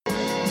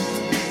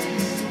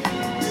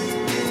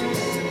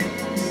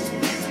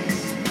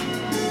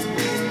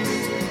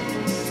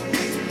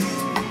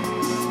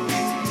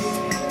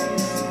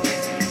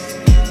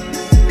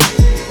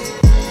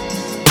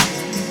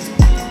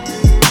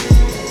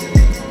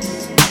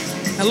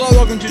Hello,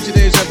 welcome to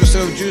today's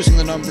episode of Juicing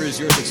the Numbers,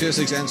 your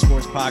statistics and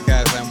sports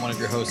podcast. I'm one of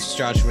your hosts,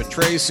 Joshua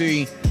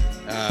Tracy.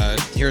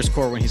 Here's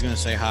Corwin. He's going to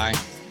say hi.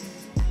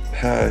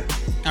 Hi.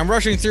 I'm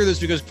rushing through this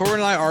because Corwin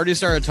and I already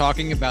started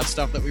talking about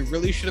stuff that we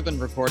really should have been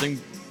recording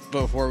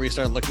before we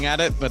started looking at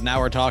it, but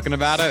now we're talking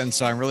about it, and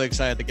so I'm really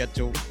excited to get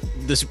to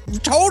this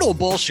total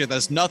bullshit that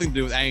has nothing to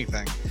do with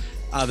anything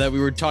that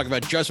we were talking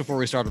about just before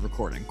we started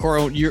recording.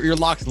 Corwin, you're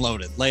locked and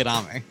loaded. Lay it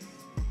on me.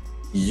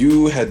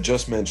 You had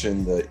just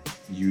mentioned that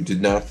you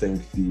did not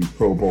think the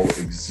Pro Bowl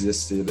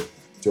existed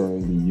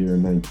during the year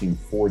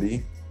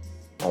 1940.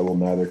 I will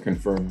neither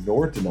confirm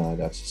nor deny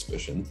that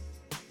suspicion.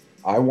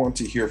 I want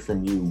to hear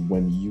from you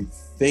when you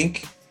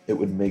think it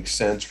would make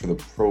sense for the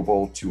Pro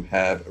Bowl to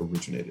have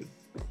originated.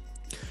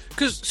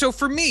 So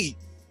for me,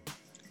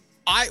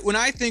 when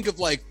I think of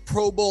like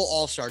Pro Bowl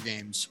All-Star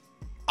games,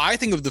 I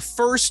think of the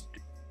first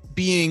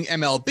being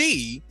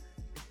MLB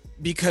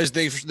because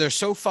they're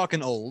so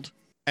fucking old.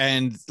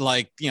 And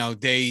like, you know,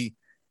 they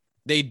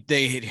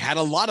had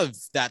a lot of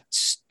that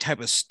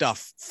type of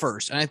stuff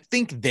first. And I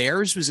think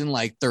theirs was in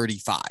like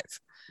 35.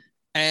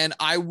 And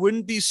I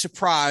wouldn't be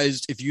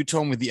surprised if you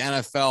told me the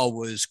NFL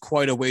was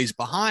quite a ways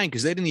behind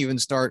because they didn't even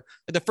start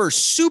the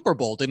first Super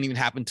Bowl didn't even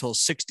happen until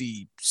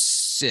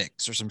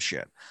 66 or some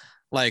shit.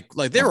 Like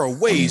they were a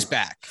ways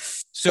back.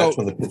 So that's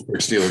when the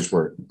Pittsburgh Steelers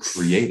were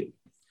created.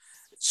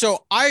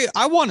 So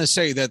I want to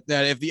say that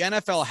if the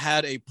NFL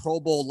had a Pro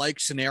Bowl like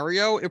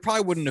scenario, it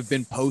probably wouldn't have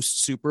been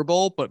post Super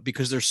Bowl, but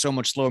because there's so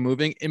much slow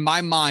moving in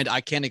my mind,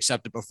 I can't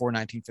accept it before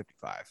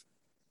 1955.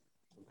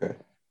 Okay.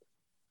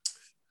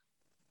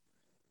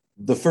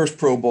 The first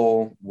Pro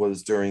Bowl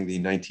was during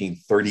the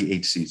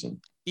 1938 season.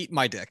 Eat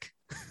my dick.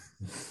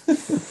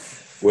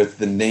 With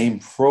the name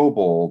Pro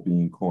Bowl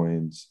being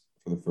coined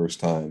for the first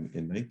time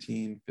in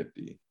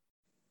 1950.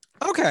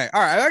 Okay. All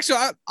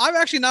right. I'm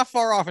actually not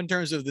far off in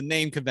terms of the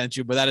name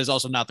convention, but that is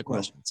also not the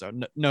question. So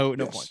no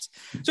yes. Points.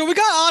 So we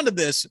got onto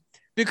this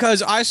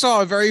because I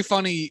saw a very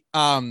funny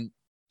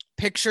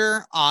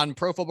picture on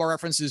Pro Football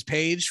Reference's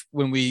page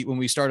when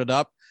we started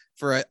up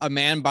for a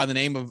man by the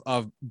name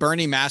of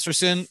Bernie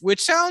Masterson,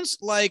 which sounds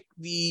like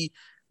the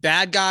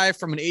bad guy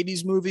from an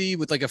 80s movie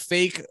with like a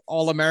fake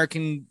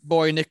all-American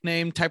boy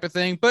nickname type of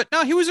thing. But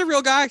no, he was a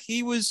real guy.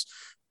 He was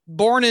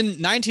born in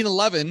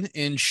 1911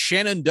 in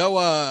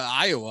Shenandoah,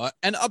 Iowa,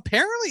 and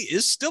apparently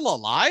is still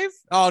alive.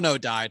 Oh, no,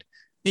 died.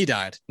 He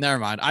died. Never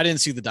mind. I didn't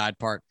see the died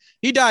part.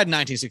 He died in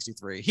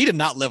 1963. He did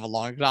not live a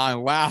long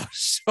time. Wow.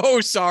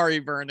 So sorry,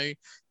 Bernie.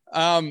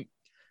 But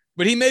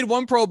he made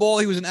one Pro Bowl.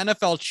 He was an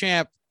NFL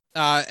champ.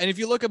 And if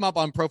you look him up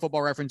on Pro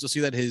Football Reference, you'll see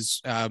that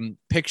his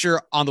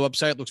picture on the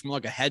website looks more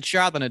like a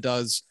headshot than it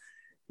does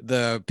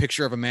the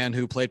picture of a man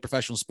who played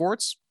professional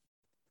sports.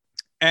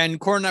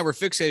 And Corn and I were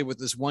fixated with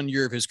this 1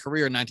 year of his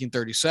career in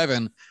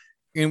 1937,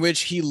 in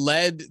which he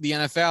led the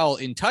NFL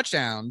in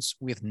touchdowns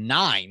with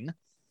 9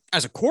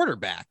 as a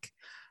quarterback,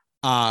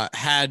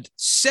 had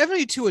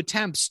 72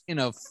 attempts in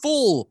a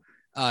full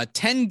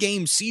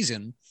 10-game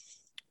season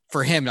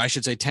for him. I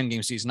should say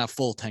 10-game season, not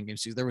full 10-game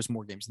season. There was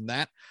more games than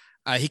that.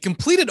 He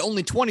completed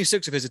only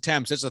 26 of his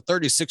attempts. That's a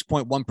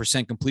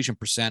 36.1% completion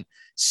percent,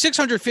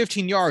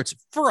 615 yards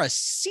for a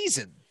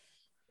season,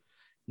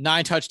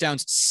 9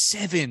 touchdowns,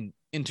 7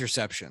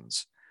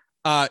 interceptions.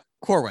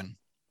 Corwin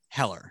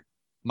Heller,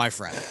 my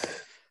friend,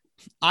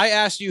 I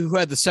asked you who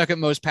had the second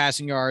most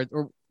passing yards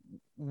or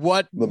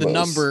what the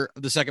number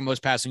of the second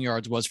most passing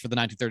yards was for the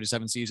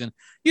 1937 season.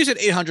 You said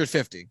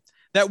 850.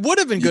 That would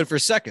have been good for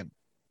second.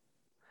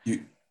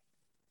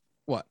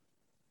 What?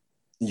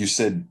 You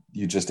said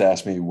you just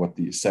asked me what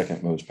the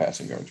second most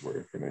passing yards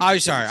were.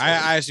 I'm sorry.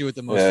 I asked you what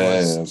the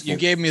most was. You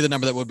gave me the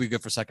number that would be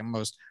good for second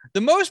most.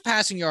 The most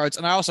passing yards,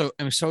 and I also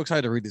am so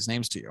excited to read these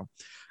names to you.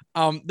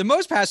 The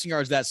most passing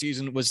yards that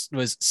season was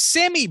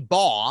Sammy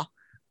Baugh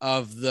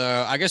of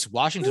the, I guess,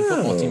 Washington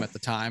football team at the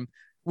time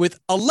with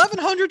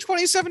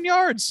 1,127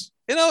 yards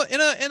in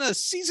a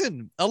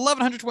season,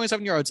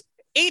 1,127 yards,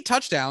 8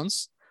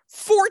 touchdowns,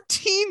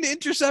 14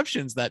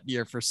 interceptions that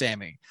year for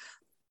Sammy.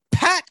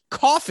 Pat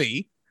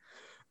Coffey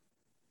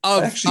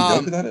of, I actually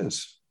know who that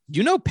is.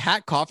 You know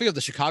Pat Coffey of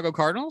the Chicago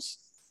Cardinals?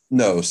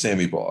 No,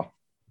 Sammy Baugh.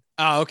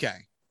 Oh,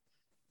 okay.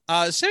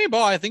 Sammy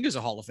Baugh, I think, is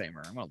a Hall of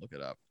Famer. I'm going to look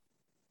it up.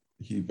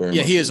 He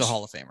is a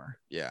Hall of Famer.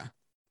 Yeah.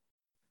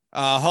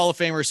 Hall of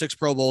Famer, 6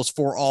 Pro Bowls,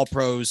 4 All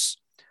Pros,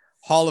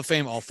 Hall of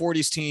Fame, All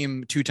 40s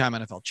team, 2-time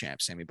NFL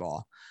champ, Sammy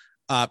Baugh.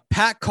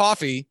 Pat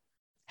Coffey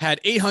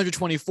had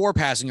 824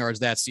 passing yards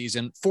that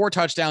season, 4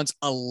 touchdowns,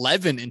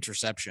 11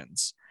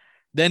 interceptions.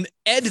 Then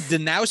Ed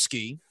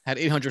Danowski had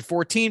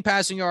 814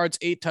 passing yards,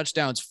 8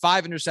 touchdowns,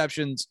 5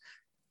 interceptions.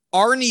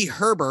 Arnie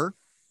Herber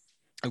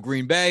of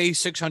Green Bay,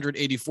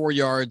 684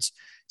 yards,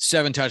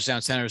 7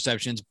 touchdowns, 10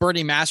 interceptions.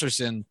 Bernie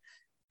Masterson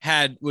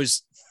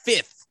was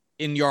 5th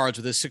in yards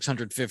with his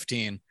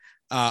 615.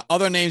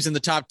 Other names in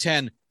the top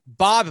 10,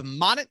 Bob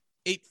Monnett,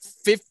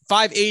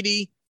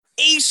 580,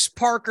 Ace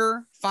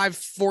Parker,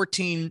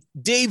 514,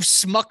 Dave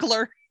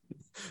Smuckler,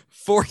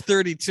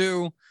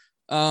 432,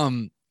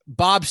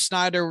 Bob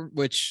Snyder,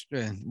 which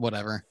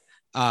whatever,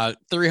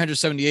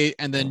 378,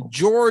 and then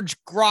George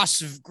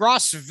Grosvenor,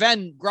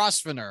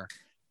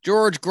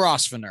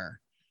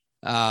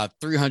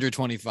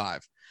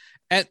 325.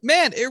 And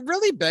man, it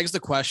really begs the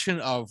question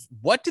of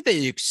what did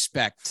they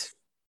expect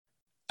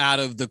out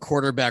of the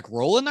quarterback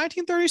role in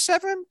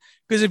 1937?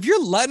 Because if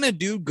you're letting a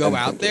dude go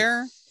out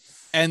there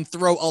and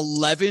throw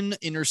 11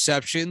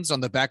 interceptions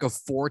on the back of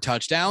 4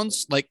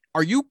 touchdowns, like,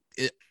 are you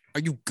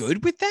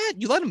good with that?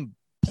 You let him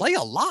play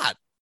a lot.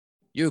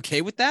 You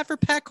okay with that for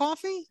Pat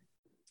Coffey?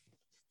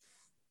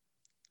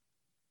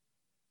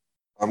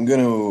 I'm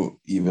going to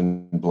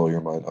even blow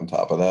your mind on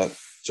top of that.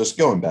 Just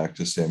going back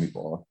to Sammy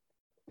Baugh.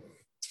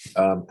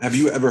 Have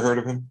you ever heard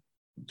of him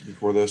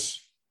before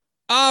this?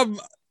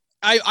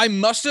 I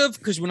must have,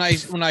 because when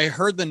I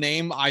heard the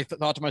name, I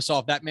thought to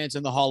myself, that man's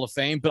in the Hall of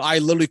Fame, but I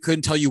literally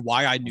couldn't tell you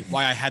why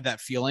I had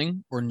that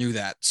feeling or knew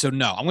that. So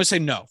no, I'm going to say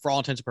no. For all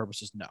intents and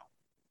purposes, no.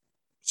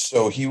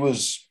 So he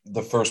was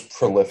the first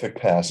prolific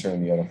passer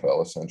in the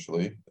NFL,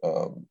 essentially.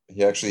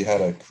 He actually had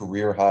a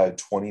career high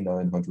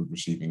 2,900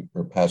 receiving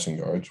or passing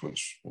yards,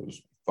 which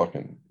was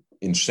fucking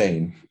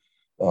insane,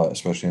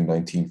 especially in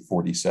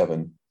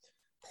 1947.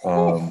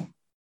 Hall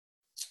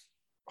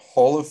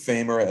of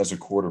Famer as a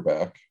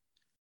quarterback,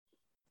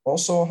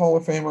 also a Hall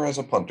of Famer as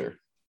a punter.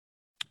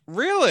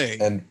 Really?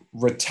 And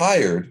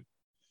retired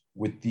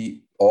with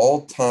the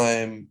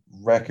all-time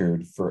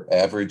record for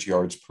average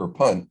yards per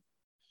punt,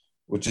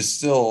 which is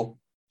still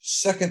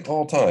second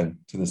all-time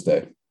to this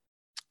day.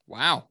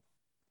 Wow.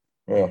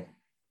 Yeah.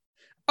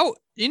 Oh,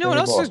 you know what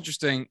else is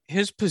interesting?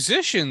 His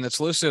position that's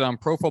listed on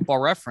Pro Football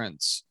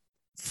Reference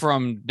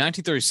from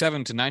 1937 to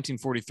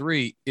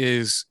 1943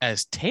 is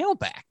as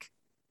tailback.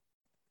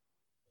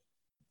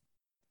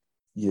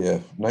 Yeah,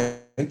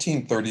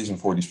 1930s and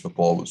 40s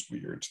football was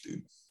weird,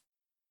 dude.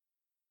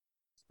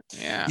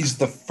 Yeah. He's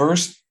the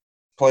first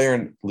player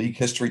in league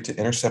history to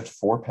intercept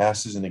 4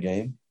 passes in a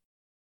game.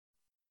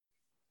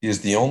 He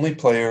is the only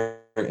player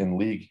in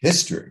league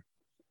history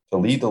to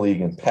lead the league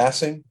in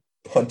passing,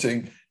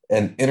 punting,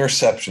 and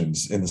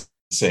interceptions in the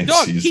same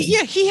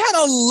season. He had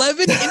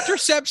 11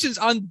 interceptions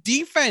on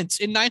defense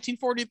in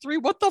 1943.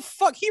 What the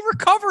fuck? He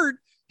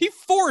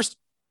forced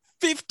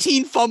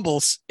 15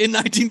 fumbles in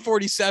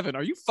 1947.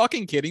 Are you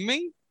fucking kidding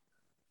me?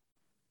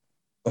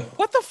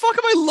 What the fuck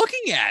am I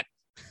looking at?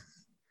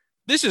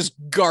 This is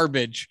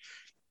garbage.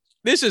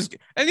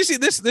 And you see,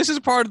 this is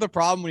part of the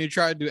problem when you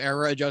try to do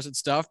era adjusted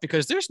stuff,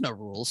 because there's no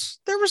rules.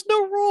 There was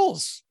no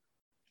rules.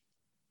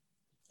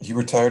 He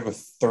retired with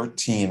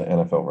 13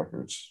 NFL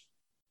records.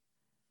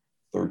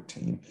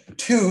 13.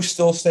 2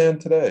 still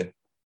stand today.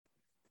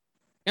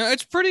 You know,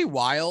 it's pretty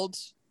wild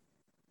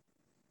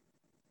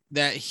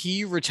that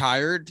he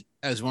retired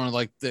as one of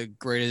like the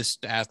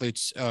greatest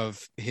athletes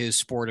of his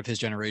sport, of his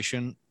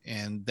generation,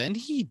 and then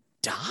he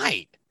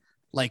died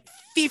like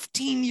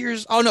 15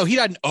 years. Oh no, he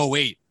died in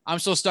 2008. I'm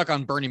still stuck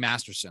on Bernie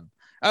Masterson.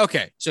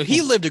 Okay, so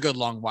he lived a good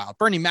long while.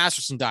 Bernie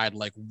Masterson died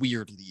like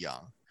weirdly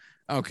young.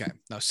 Okay,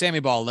 no, Sammy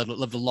Baugh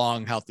lived a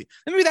long, healthy.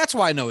 Maybe that's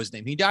why I know his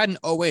name. He died in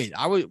 2008.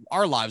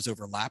 Our lives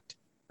overlapped.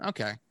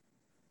 Okay,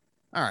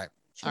 all right,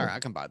 sure. All right, I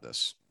can buy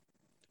this.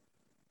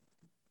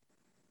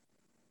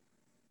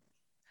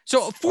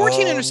 So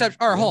 14 interceptions.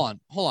 All right,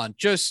 hold on.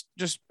 Just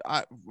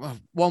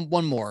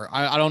one more.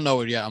 I don't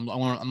know it yet. I'm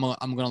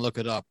gonna look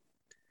it up.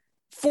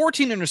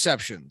 14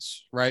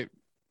 interceptions, right?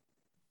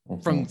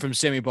 From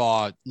Sammy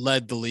Baugh,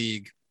 led the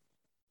league.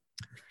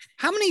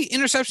 How many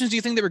interceptions do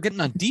you think they were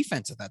getting on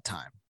defense at that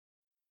time?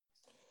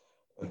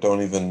 I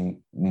don't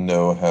even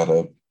know how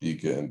to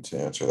begin to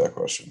answer that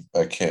question.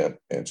 I can't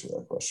answer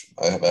that question.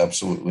 I have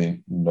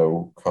absolutely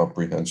no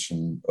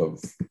comprehension of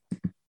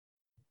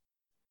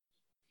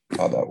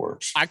how that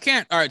works. I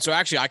can't. All right. So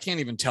actually, I can't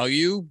even tell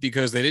you,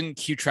 because they didn't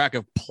keep track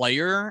of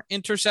player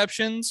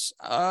interceptions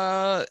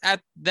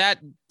at that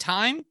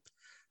time.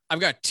 I've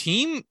got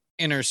team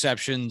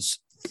interceptions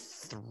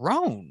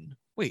thrown.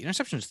 Wait,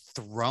 interceptions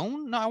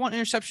thrown? No, I want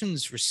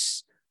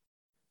interceptions.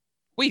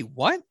 Wait,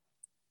 what?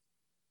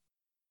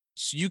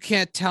 So you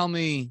can't tell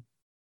me.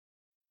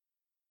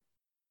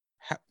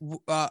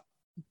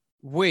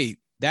 Wait,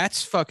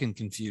 that's fucking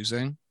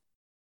confusing.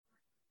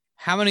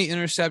 How many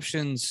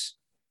interceptions?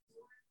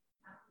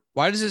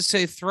 Why does it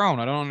say thrown?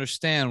 I don't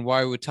understand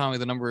why it would tell me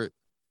the number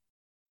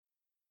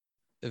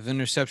of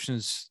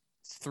interceptions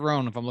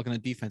thrown if I'm looking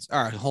at defense.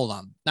 All right, hold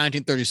on.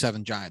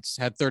 1937 Giants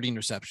had 30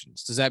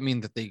 interceptions. Does that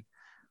mean that they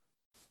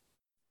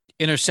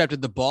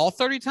intercepted the ball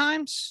 30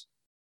 times?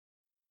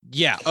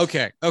 Yeah,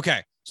 okay.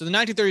 So the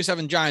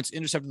 1937 Giants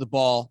intercepted the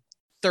ball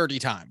 30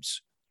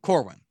 times.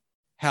 Corwin,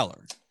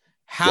 Heller,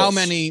 how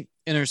many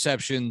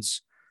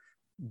interceptions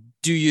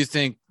do you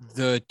think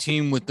the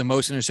team with the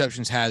most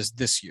interceptions has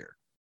this year?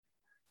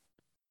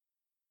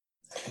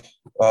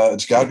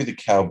 It's got to be the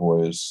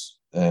Cowboys,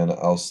 and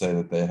I'll say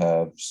that they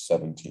have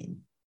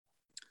 17.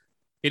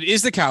 It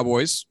is the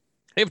Cowboys.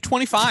 They have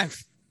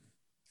 25.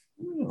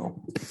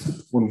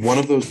 When one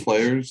of those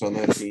players on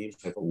that team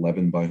has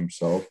 11 by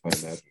himself, I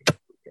imagine it's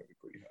going to be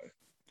pretty high.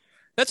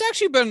 That's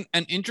actually been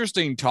an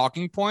interesting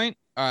talking point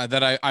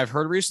that I've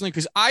heard recently,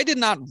 because I did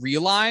not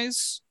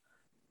realize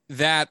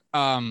that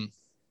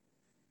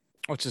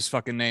what's his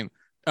fucking name?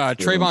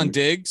 Trayvon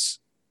Diggs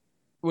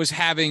was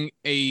having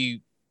a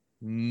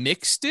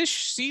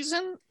mixed-ish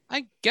season,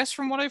 I guess,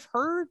 from what I've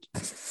heard.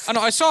 I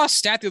know I saw a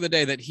stat the other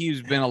day that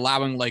he's been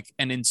allowing like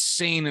an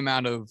insane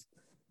amount of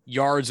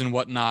yards and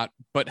whatnot,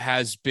 but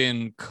has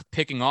been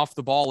picking off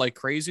the ball like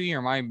crazy. Or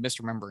am I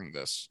misremembering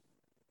this?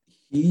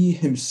 He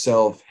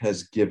himself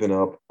has given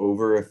up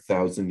over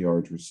 1,000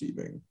 yards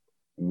receiving,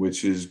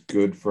 which is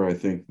good for, I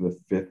think, the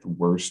 5th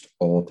worst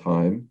all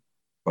time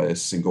by a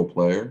single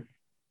player,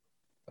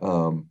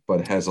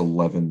 but has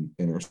 11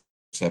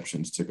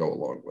 interceptions to go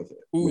along with it.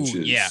 Ooh, which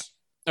is yeah.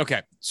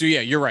 Okay, so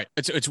yeah, you're right.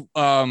 It's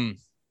oh no,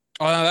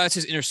 that's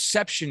his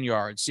interception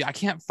yards. See, I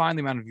can't find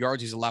the amount of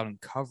yards he's allowed in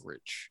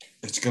coverage.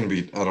 It's going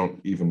to be, I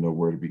don't even know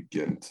where to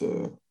begin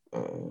to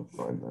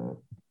find that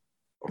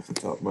off the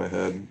top of my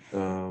head.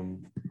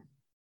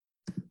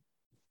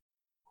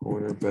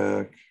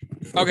 Cornerback.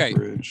 Okay,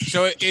 coverage,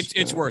 so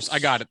it's worse. I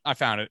got it. I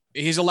found it.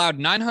 He's allowed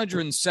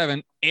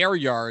 907 air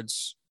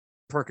yards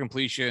per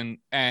completion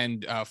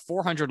and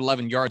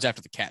 411 yards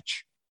after the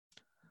catch.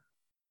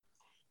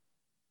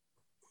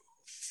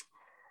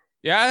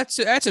 Yeah,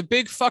 that's a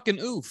big fucking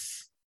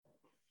oof.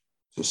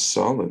 It's a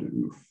solid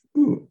oof.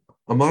 Ooh,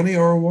 Amani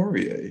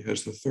Oruwariye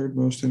has the 3rd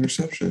most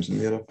interceptions in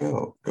the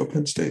NFL. Go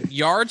Penn State.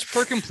 Yards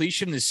per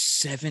completion is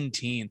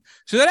 17.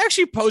 So that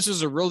actually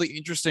poses a really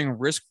interesting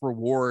risk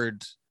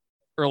reward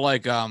or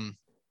like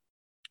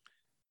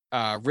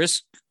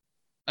risk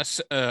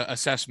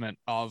assessment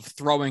of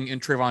throwing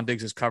in Trayvon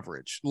Diggs'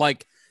 coverage.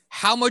 Like,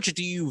 how much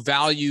do you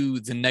value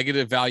the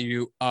negative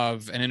value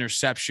of an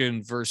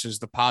interception versus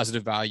the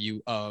positive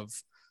value of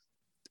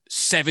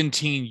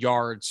 17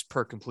 yards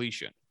per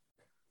completion?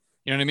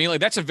 You know what I mean?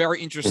 Like, that's a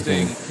very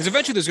interesting, because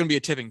eventually there's going to be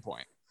a tipping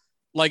point.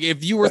 Like,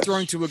 if you were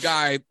throwing to a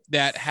guy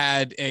that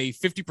had a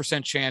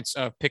 50% chance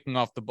of picking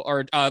off the ball,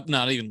 or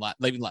not even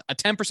a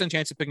 10%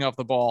 chance of picking off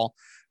the ball,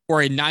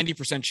 or a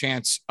 90%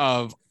 chance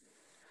of,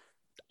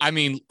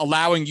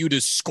 allowing you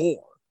to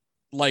score,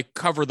 like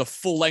cover the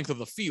full length of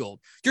the field,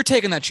 you're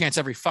taking that chance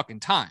every fucking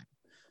time.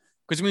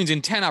 Because it means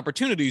in 10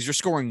 opportunities, you're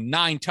scoring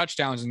 9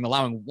 touchdowns and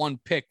allowing 1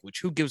 pick,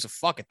 which who gives a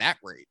fuck at that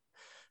rate?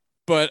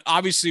 But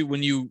obviously,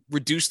 when you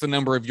reduce the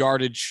number of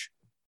yardage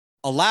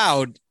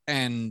allowed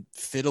and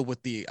fiddle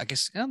with the, I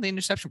guess, the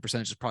interception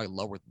percentage is probably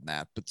lower than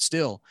that, but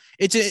still,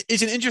 it's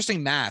an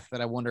interesting math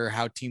that I wonder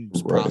how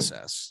teams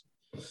process.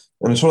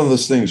 And it's one of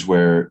those things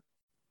where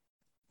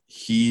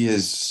he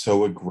is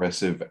so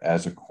aggressive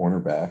as a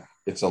cornerback.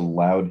 It's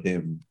allowed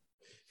him,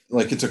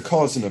 like, it's a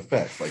cause and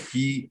effect. Like,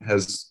 he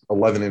has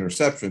 11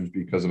 interceptions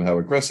because of how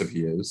aggressive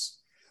he is.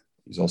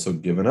 He's also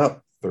given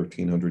up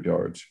 1,300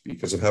 yards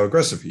because of how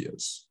aggressive he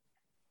is.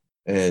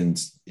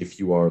 And if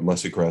you are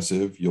less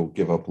aggressive, you'll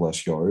give up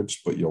less yards,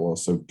 but you'll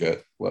also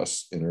get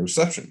less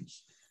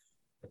interceptions.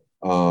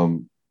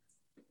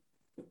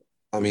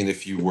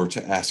 If you were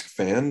to ask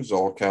fans,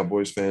 all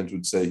Cowboys fans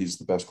would say he's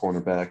the best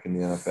cornerback in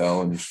the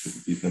NFL and he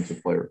should be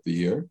Defensive Player of the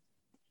Year.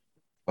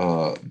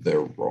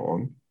 They're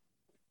wrong.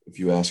 If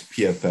you ask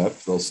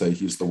PFF, they'll say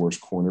he's the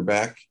worst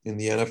cornerback in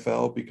the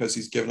NFL because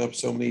he's given up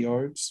so many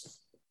yards.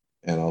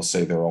 And I'll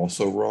say they're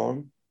also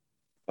wrong.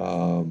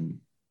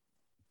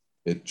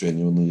 It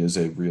genuinely is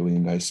a really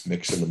nice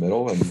mix in the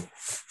middle. And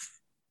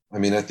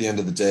at the end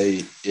of the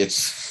day,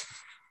 it's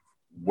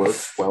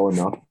worked well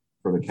enough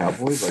for the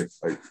Cowboys.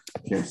 I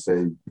can't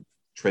say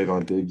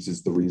Trayvon Diggs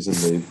is the reason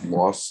they've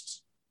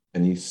lost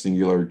any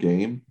singular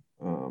game,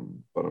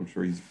 but I'm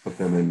sure he's put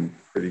them in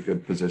pretty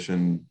good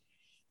position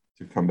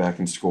to come back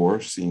and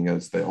score, seeing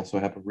as they also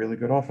have a really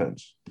good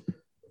offense.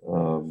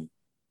 So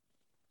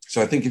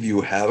I think if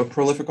you have a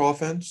prolific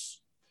offense,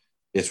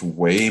 it's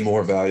way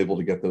more valuable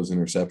to get those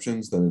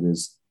interceptions than it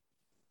is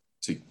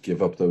to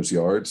give up those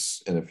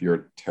yards. And if you're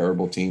a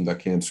terrible team that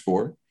can't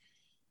score,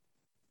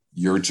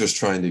 you're just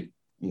trying to,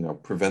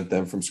 prevent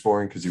them from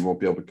scoring because you won't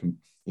be able to,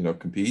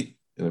 compete.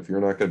 And if you're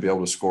not going to be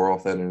able to score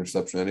off that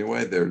interception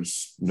anyway,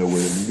 there's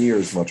nowhere near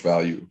as much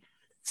value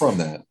from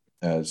that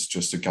as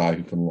just a guy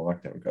who can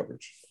lock down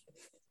coverage.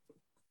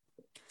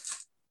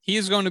 He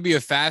is going to be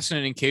a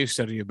fascinating case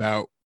study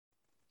about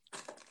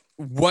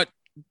what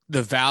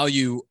the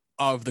value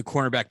of the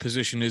cornerback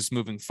position is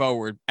moving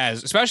forward,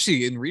 as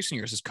especially in recent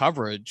years, as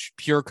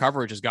pure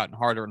coverage has gotten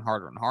harder and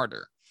harder and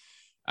harder.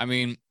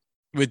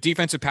 With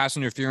defensive pass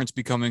interference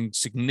becoming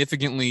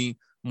significantly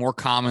more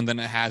common than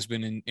it has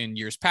been in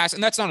years past.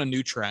 And that's not a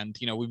new trend.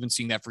 We've been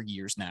seeing that for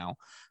years now.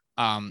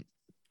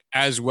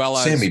 As well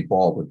as Sammy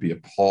Ball would be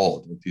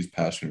appalled with these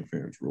pass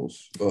interference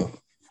rules. Ugh.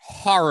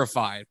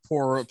 Horrified.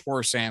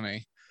 Poor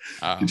Sammy.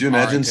 Could you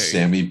imagine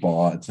Sammy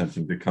Ball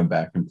attempting to come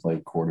back and play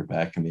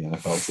quarterback in the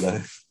NFL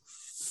today?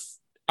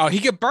 Oh, he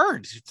get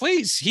burned.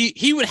 Please.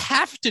 He would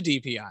have to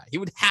DPI. He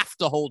would have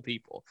to hold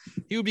people.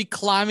 He would be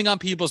climbing on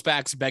people's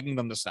backs, begging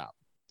them to stop.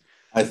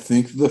 I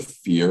think the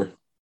fear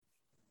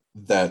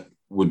that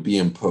would be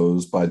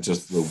imposed by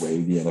just the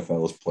way the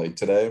NFL is played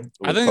today.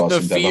 I think the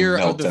fear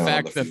of the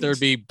fact that there'd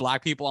be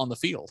black people on the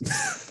field.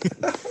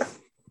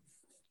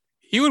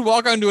 He would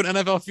walk onto an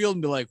NFL field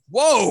and be like,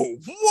 whoa.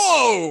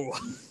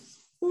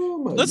 Oh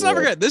my Let's not God.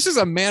 forget, this is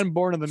a man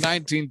born in the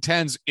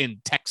 1910s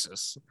in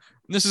Texas.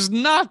 This is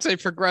not a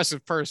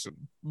progressive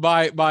person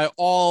by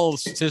all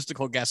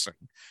statistical guessing.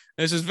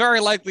 This is very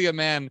likely a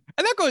man,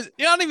 and that goes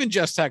not even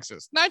just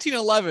Texas.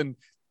 1911,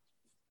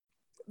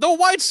 the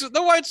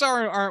whites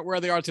aren't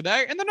where they are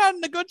today, and they're not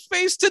in a good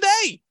space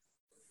today.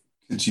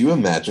 Could you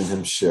imagine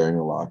him sharing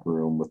a locker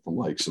room with the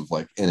likes of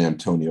like an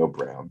Antonio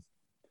Brown?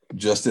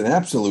 Just an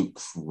absolute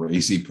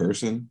crazy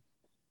person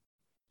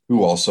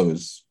who also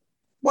is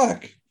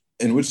black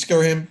and would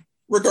scare him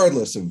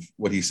regardless of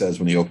what he says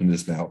when he opened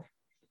his mouth,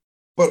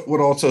 but would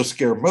also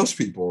scare most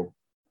people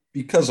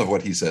because of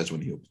what he says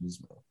when he opens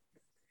his mouth.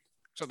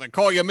 So they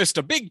call you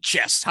Mr. Big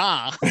Chest,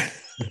 huh?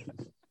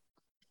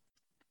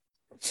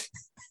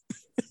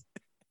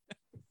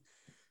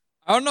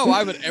 I don't know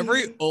why, but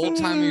every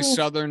old-timey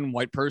Southern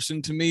white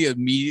person to me,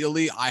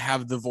 immediately I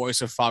have the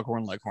voice of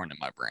Foghorn Leghorn in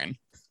my brain.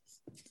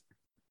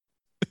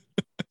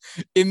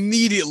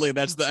 Immediately,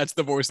 that's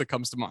the voice that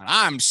comes to mind.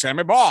 I'm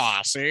Sammy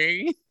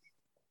Bossy.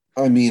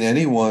 I mean,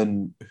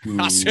 anyone who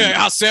I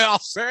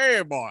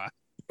say, boy.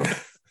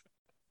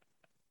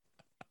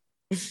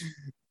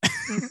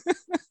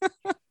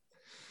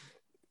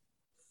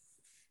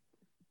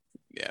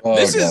 Yeah,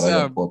 this is I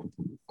gotta pull up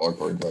the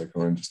Foghorn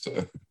Leghorn just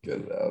to get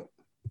it out.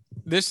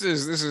 This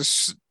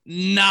is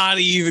not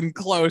even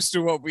close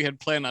to what we had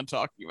planned on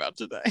talking about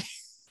today.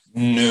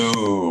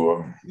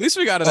 No. At least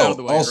we got it out of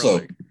the way. Also,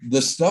 early.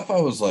 the stuff I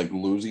was like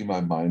losing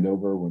my mind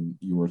over when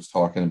you were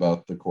talking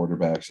about the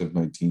quarterbacks of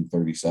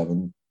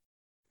 1937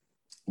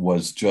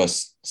 was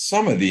just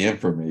some of the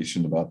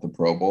information about the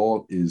Pro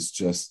Bowl is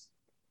just.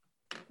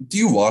 Do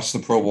you watch the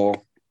Pro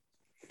Bowl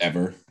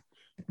ever?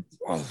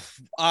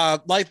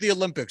 Like the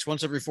Olympics,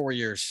 once every 4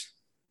 years.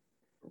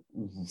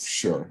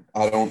 Sure.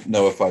 I don't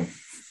know if I've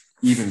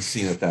even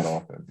seen it that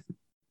often.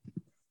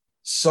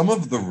 Some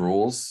of the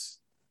rules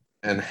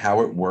and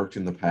how it worked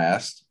in the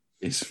past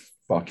is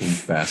fucking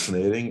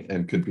fascinating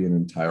and could be an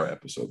entire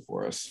episode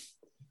for us.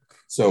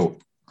 So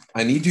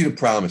I need you to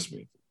promise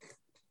me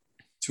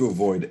to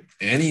avoid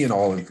any and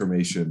all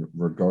information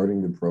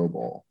regarding the Pro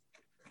Bowl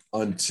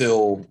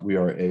until we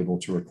are able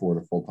to record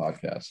a full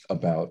podcast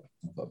about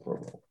the Pro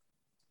Bowl.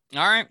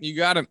 All right, you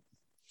got it.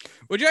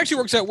 Which actually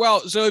works out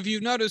well. So if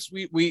you've noticed,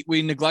 we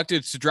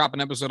neglected to drop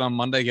an episode on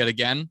Monday yet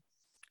again.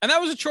 And that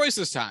was a choice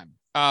this time.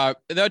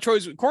 That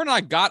choice, Court and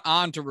I got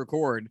on to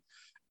record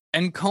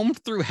and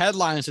combed through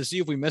headlines to see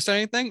if we missed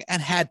anything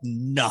and had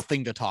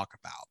nothing to talk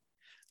about.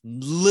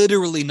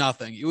 Literally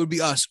nothing. It would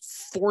be us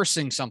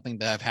forcing something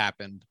to have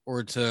happened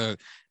or to,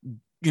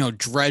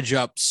 dredge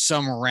up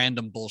some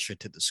random bullshit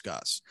to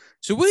discuss.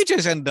 So we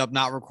just ended up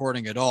not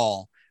recording at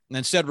all. And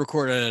instead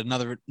recorded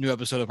another new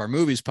episode of our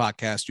movies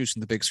podcast,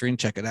 Juicing the Big Screen.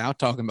 Check it out,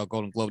 talking about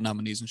Golden Globe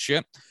nominees and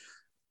shit.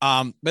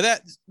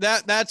 But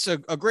that's a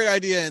great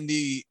idea in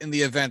the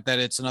event that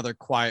it's another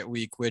quiet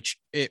week, which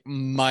it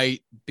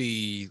might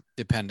be,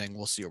 depending.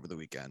 We'll see over the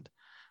weekend.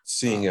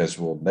 Seeing as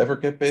we'll never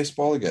get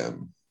baseball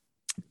again.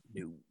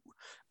 No.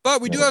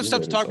 But we do have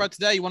stuff to talk about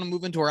today. You want to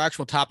move into our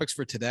actual topics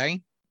for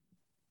today?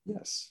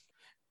 Yes.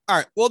 All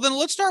right. Well, then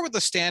let's start with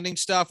the standing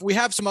stuff. We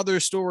have some other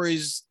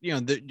stories,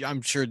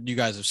 I'm sure you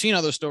guys have seen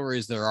other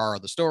stories. There are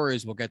other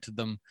stories. We'll get to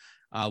them.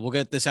 We'll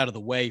get this out of the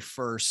way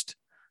first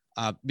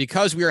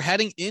because we are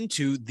heading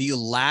into the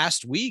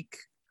last week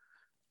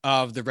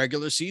of the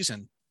regular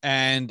season.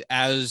 And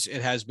as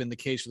it has been the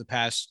case for the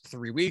past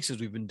 3 weeks, as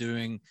we've been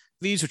doing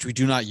these, which we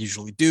do not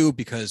usually do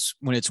because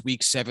when it's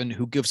week 7,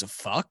 who gives a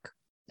fuck?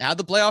 Now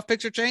the playoff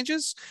picture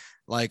changes.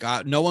 Like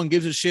no one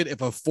gives a shit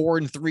if a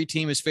 4-3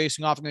 team is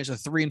facing off against a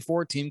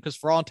 3-4 team, because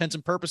for all intents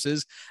and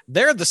purposes,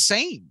 they're the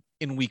same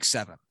in week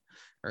 7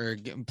 or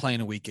playing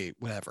in week 8,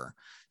 whatever.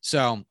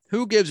 So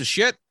who gives a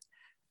shit?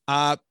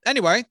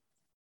 Anyway,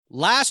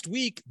 last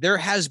week there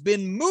has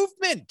been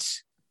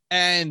movement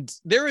and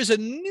there is a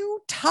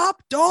new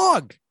top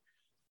dog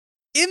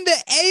in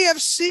the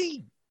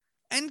AFC.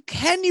 And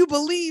can you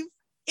believe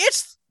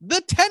it's the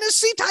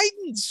Tennessee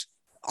Titans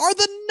are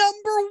the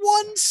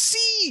 #1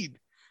 seed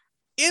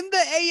in the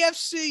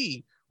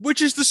AFC,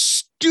 which is the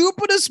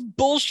stupidest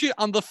bullshit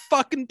on the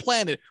fucking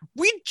planet.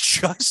 We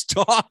just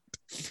talked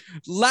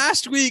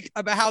last week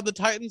about how the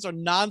Titans are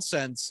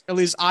nonsense. At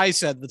least I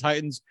said the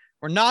Titans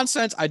were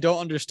nonsense. I don't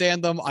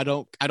understand them. I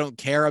don't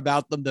care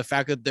about them. The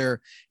fact that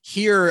they're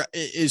here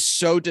is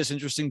so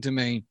disinteresting to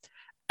me.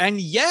 And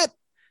yet,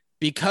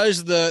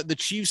 because the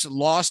Chiefs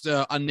lost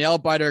a nail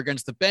biter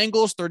against the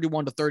Bengals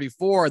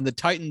 31-34, and the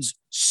Titans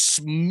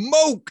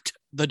smoked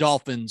the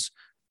Dolphins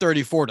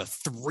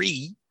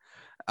 34-3.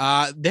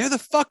 They're the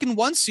fucking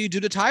 1 seed due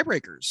to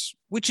tiebreakers,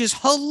 which is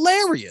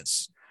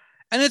hilarious.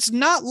 And it's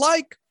not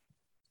like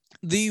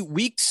the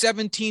week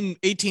 17-18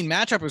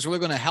 matchup is really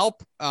going to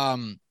help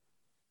the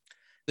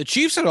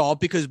Chiefs at all,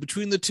 because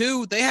between the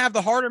two, they have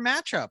the harder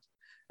matchup.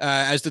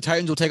 As the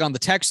Titans will take on the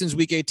Texans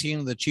week 18,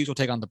 and the Chiefs will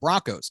take on the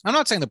Broncos. I'm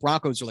not saying the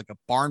Broncos are like a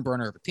barn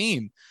burner of a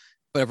team,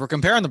 but if we're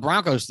comparing the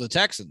Broncos to the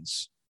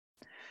Texans,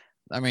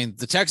 I mean,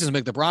 the Texans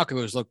make the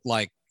Broncos look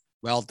like,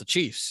 well, the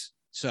Chiefs.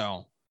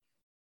 So.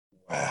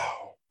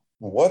 Wow.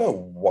 What a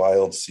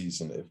wild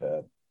season they've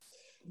had.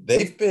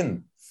 they've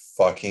been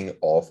fucking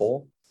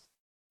awful,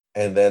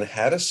 and then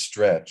had a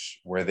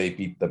stretch where they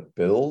beat the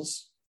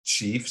Bills,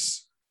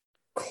 Chiefs,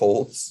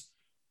 Colts,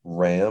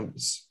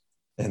 Rams,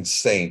 and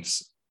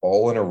Saints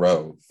all in a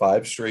row,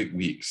 5 straight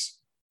weeks,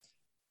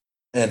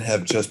 and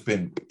have just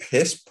been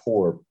piss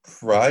poor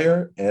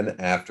prior and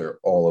after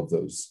all of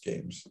those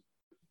games.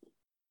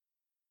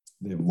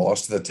 They've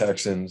lost to the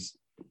Texans.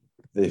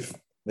 They've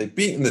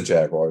beaten the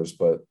Jaguars,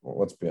 but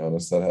let's be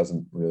honest, that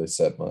hasn't really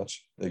said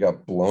much. They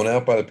got blown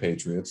out by the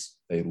Patriots.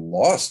 They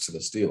lost to the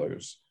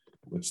Steelers,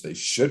 which they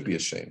should be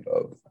ashamed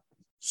of.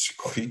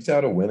 Squeaked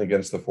out a win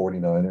against the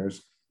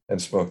 49ers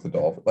and smoked the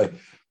Dolphins. Like,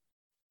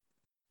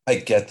 I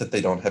get that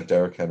they don't have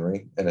Derrick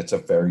Henry, and it's a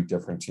very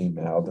different team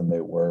now than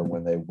they were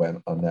when they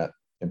went on that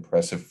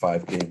impressive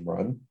 5-game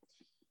run.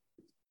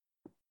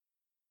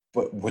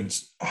 But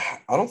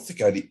I don't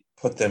think I'd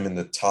put them in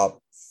the top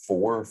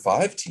 4 or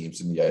 5 teams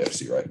in the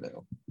AFC right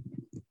now.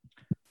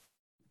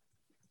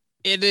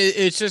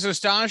 It's just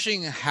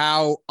astonishing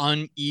how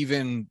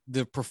uneven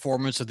the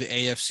performance of the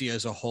AFC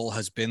as a whole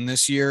has been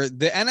this year.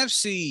 The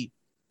NFC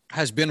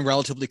has been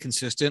relatively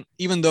consistent,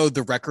 even though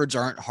the records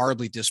aren't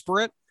horribly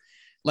disparate.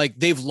 Like,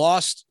 they've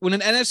lost when an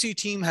NFC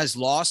team has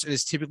lost, it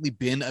has typically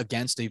been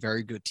against a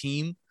very good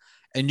team.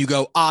 And you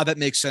go, that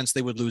makes sense.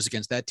 They would lose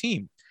against that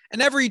team.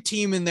 And every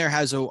team in there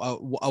has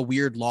a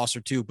weird loss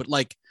or two. But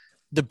like,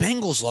 the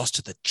Bengals lost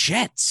to the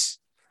Jets.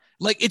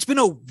 Like, it's been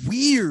a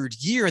weird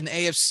year in the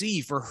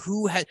AFC for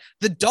who had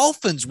the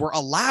Dolphins were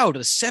allowed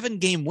a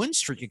 7-game win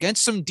streak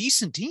against some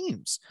decent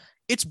teams.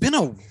 It's been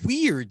a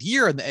weird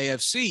year in the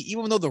AFC,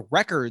 even though the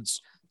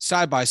records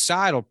side by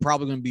side are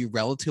probably going to be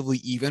relatively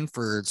even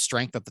for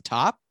strength at the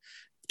top.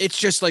 It's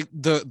just like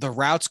the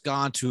routes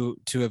gone to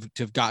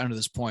have gotten to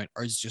this point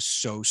are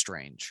just so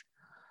strange.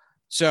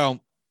 So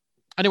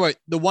anyway,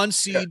 the 1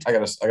 seed. I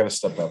gotta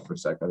step out for a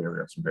sec. I gotta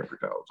grab some paper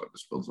towels. I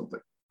just spilled something.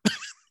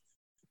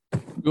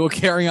 We will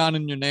carry on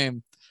in your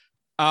name.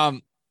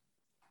 The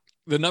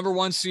number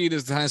 1 seed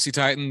is the Tennessee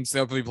Titans.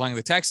 They'll be playing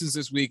the Texans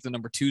this week. The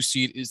number 2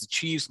 seed is the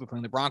Chiefs. They'll be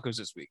playing the Broncos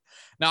this week.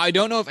 Now, I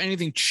don't know if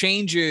anything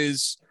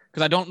changes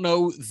because I don't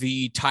know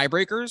the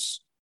tiebreakers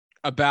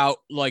about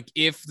like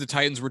if the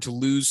Titans were to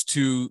lose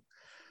to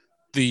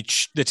the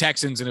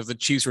Texans and if the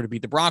Chiefs were to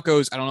beat the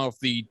Broncos. I don't know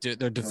if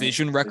their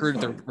division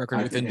record, their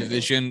record within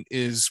division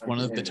is one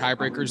of the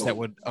tiebreakers that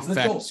would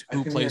affect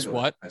who plays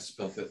what. I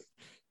spilled it.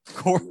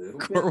 Corwin.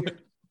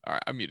 All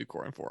right, I muted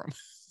Corwin for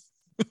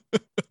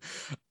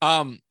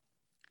him.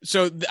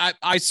 So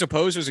I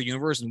suppose there's a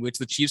universe in which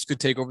the Chiefs could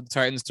take over the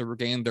Titans to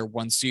regain their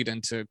 1 seed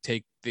and to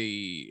take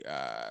the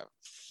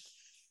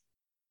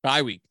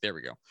bye week. There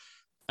we go.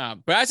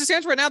 But as it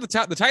stands right now, the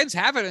Titans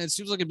have it, and it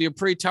seems like it'd be a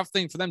pretty tough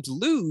thing for them to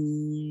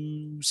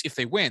lose if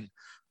they win.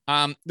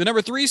 The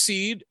number 3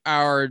 seed,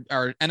 our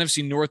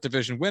NFC North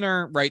division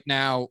winner right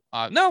now,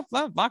 no,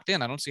 locked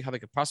in. I don't see how they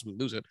could possibly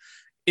lose it,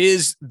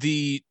 is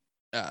the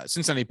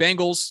Cincinnati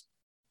Bengals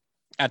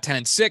at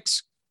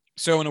 10-6.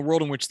 So in a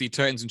world in which the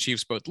Titans and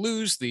Chiefs both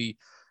lose,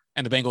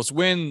 and the Bengals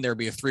win, there'd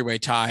be a 3-way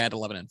tie at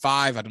 11-5.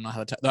 I don't know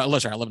how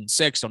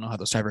 11-6. Don't know how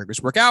those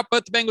tiebreakers work out,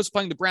 but the Bengals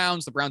playing the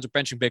Browns. The Browns are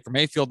benching Baker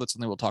Mayfield. That's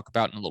something we'll talk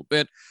about in a little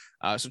bit.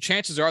 So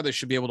chances are they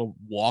should be able to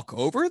walk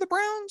over the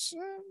Browns?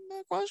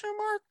 Question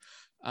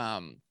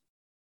mark.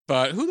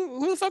 But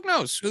who the fuck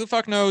knows? Who the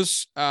fuck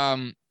knows?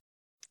 The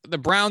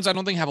Browns, I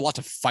don't think have a lot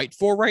to fight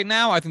for right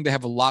now. I think they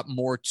have a lot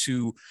more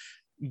to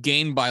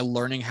gain by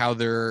learning how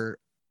their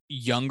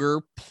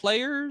younger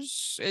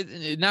players,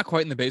 not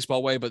quite in the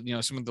baseball way, but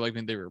some of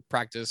the they were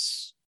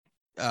practice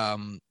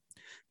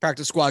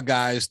squad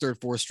guys, 3rd,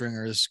 4th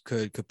stringers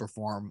could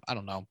perform. I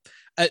don't know.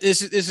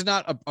 This is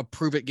not a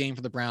prove it game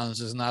for the Browns.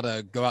 This is not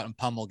a go out and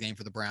pummel game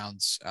for the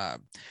Browns. I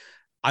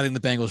think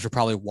the Bengals should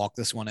probably walk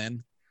this one in.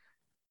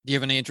 Do you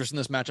have any interest in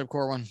this matchup,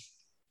 Corwin?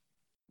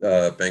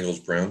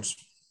 Bengals Browns.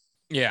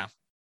 Yeah.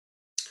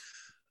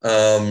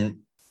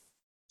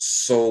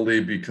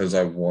 Solely because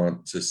I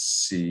want to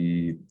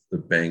see the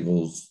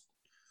Bengals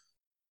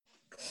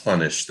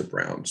punish the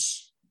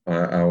Browns.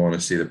 I want to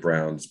see the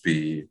Browns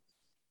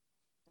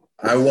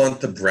I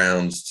want the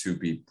Browns to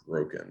be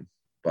broken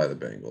by the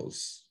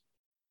Bengals.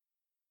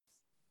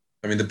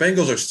 I mean, the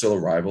Bengals are still a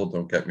rival,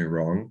 don't get me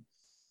wrong.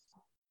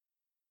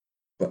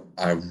 But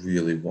I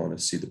really want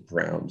to see the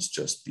Browns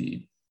just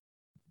be.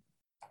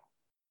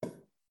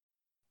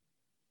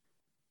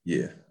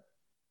 Yeah.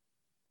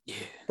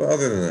 But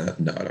other than that,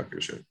 no, I don't give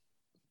a shit.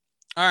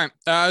 All right.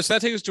 So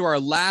that takes us to our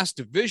last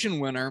division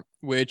winner,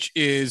 which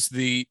is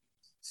the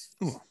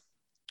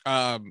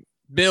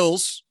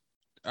Bills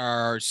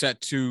are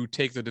set to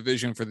take the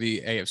division for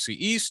the AFC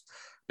East.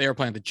 They are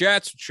playing the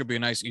Jets, which should be a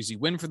nice, easy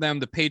win for them.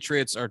 The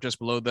Patriots are just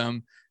below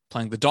them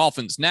playing the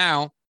Dolphins.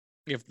 Now,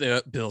 if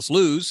the Bills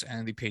lose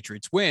and the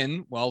Patriots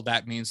win, well,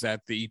 that means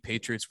that the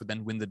Patriots would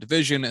then win the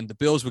division and the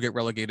Bills would get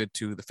relegated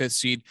to the 5th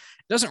seed.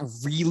 It doesn't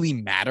really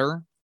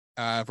matter.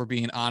 If we're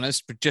being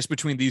honest, but just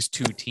between these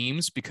 2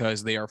 teams,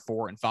 because they are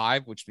 4 and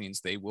 5, which means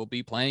they will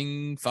be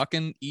playing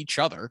fucking each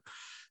other.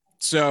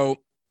 So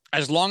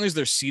as long as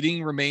their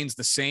seeding remains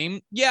the same,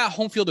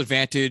 home field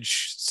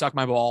advantage, suck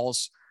my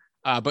balls.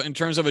 But in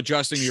terms of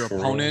adjusting your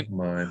opponent,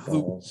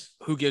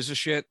 who gives a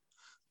shit?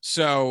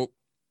 So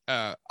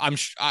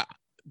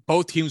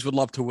both teams would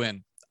love to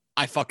win.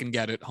 I fucking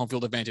get it. Home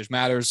field advantage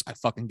matters. I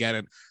fucking get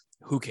it.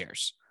 Who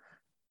cares?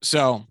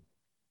 So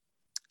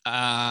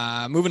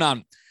moving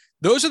on.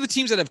 Those are the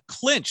teams that have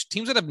clinched,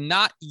 teams that have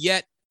not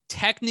yet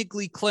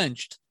technically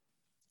clinched,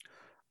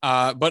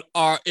 but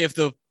are, if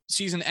the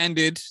season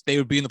ended, they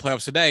would be in the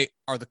playoffs today,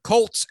 are the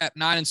Colts at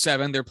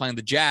 9-7. They're playing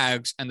the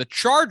Jags, and the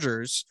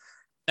Chargers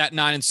at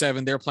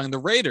 9-7. They're playing the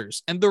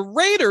Raiders, and the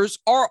Raiders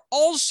are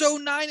also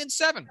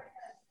 9-7.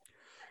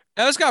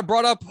 Now, this got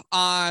brought up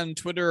on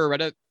Twitter or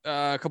Reddit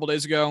a couple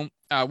days ago,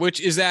 which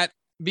is that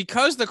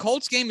because the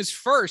Colts game is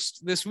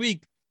first this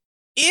week,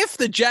 if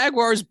the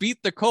Jaguars beat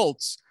the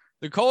Colts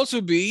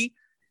would be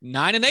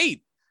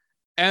 9-8.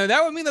 And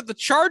that would mean that the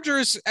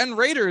Chargers and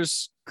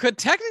Raiders could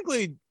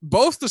technically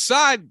both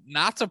decide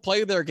not to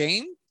play their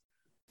game,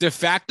 de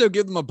facto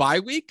give them a bye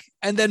week,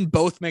 and then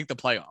both make the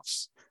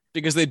playoffs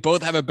because they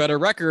both have a better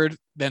record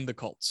than the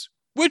Colts,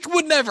 which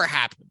would never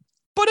happen,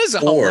 but is a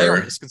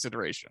hilarious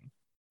consideration.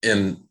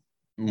 In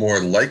more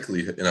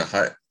likely, in a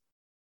high,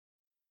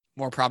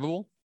 more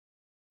probable.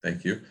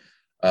 Thank you.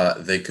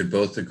 They could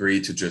both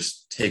agree to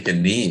just take a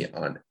knee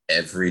on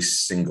every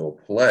single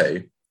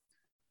play.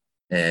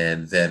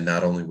 And then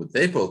not only would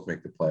they both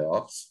make the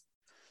playoffs,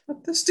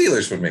 but the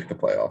Steelers would make the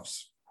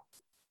playoffs.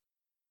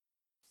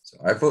 So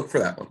I vote for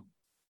that one.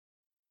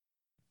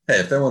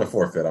 Hey, if they want to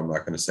forfeit, I'm not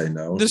going to say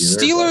no. The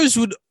Steelers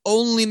would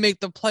only make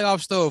the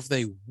playoffs, though, if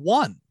they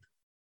won.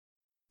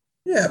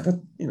 Yeah, but,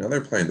 they're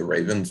playing the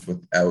Ravens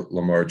without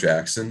Lamar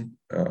Jackson.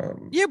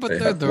 Yeah, but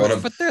they're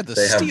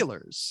the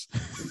Steelers.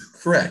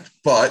 Correct.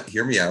 But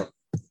hear me out.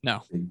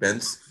 No.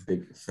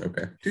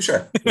 Okay. Touche.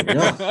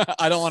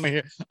 I don't want to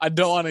hear.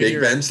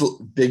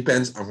 Big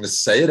Ben's, I'm going to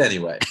say it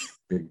anyway.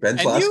 Big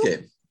Ben's last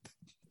game.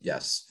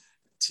 Yes.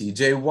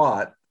 TJ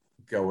Watt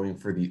going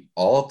for the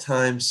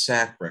all-time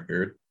sack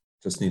record,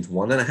 just needs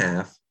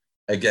 1.5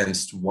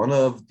 against one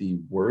of the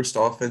worst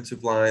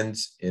offensive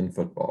lines in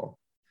football.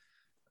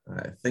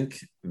 I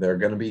think they're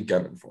going to be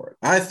gunning for it.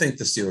 I think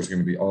the Steelers are going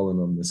to be all in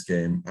on this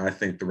game. I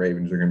think the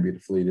Ravens are going to be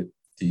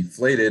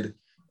deflated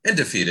and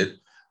defeated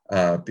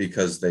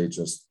because they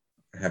just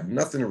have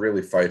nothing to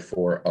really fight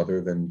for other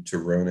than to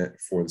ruin it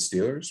for the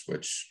Steelers,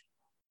 which,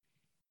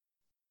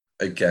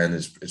 again,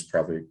 is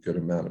probably a good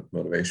amount of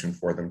motivation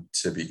for them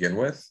to begin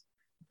with.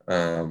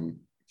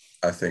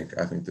 I think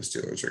the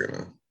Steelers are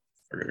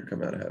gonna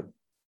come out ahead.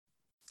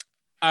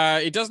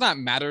 It does not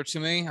matter to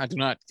me. I do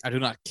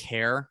not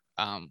care.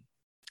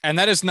 And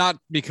that is not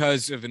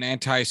because of an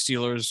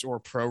anti-Steelers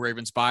or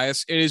pro-Ravens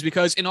bias. It is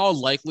because, in all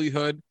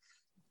likelihood,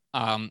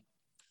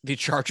 the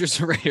Chargers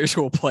and Raiders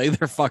will play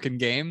their fucking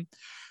game.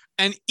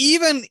 And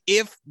even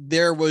if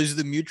there was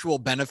the mutual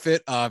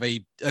benefit of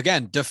a,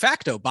 again, de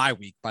facto bye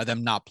week by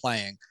them not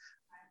playing,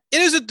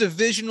 it is a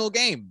divisional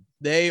game.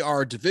 They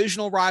are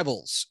divisional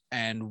rivals.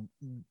 And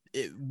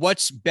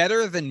what's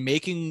better than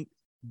making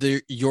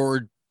the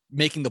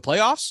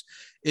playoffs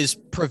is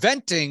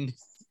preventing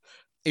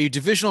a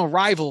divisional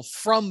rival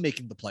from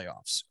making the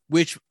playoffs,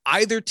 which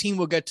either team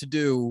will get to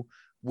do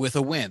with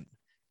a win.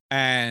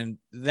 And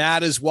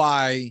that is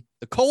why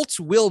the Colts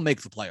will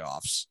make the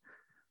playoffs.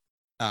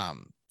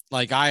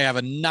 I have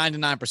a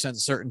 99%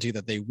 certainty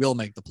that they will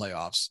make the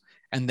playoffs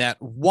and that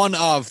one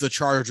of the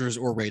Chargers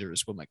or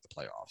Raiders will make the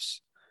playoffs.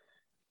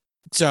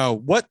 So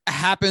what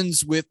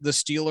happens with the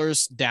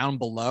Steelers down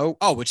below?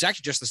 Oh, which is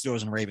actually just the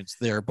Steelers and Ravens.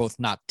 They're both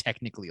not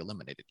technically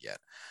eliminated yet.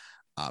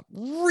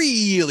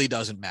 Really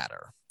doesn't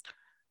matter.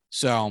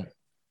 So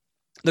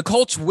the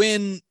Colts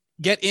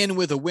get in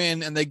with a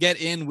win, and they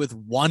get in with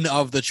one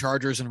of the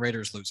Chargers and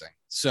Raiders losing.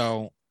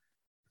 So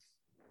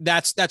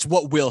that's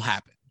what will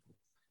happen.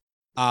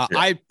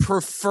 I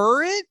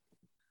prefer it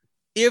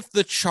if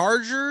the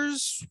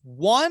Chargers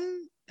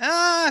won.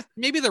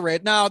 Maybe the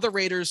Raiders. No, the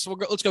Raiders.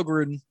 Let's go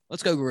Gruden.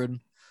 Let's go Gruden.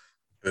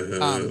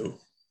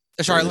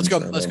 Sorry, let's go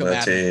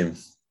Madden.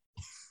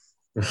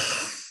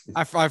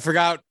 I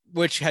forgot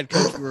which head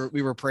coach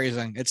we were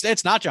praising.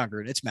 It's not John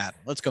Gruden. It's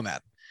Madden. Let's go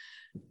Madden.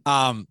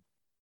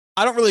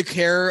 I don't really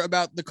care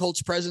about the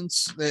Colts'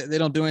 presence. They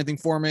don't do anything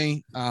for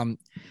me.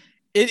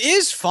 It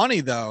is funny,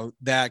 though,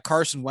 that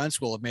Carson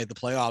Wentz will have made the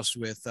playoffs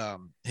with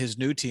his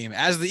new team,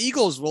 as the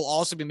Eagles will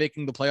also be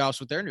making the playoffs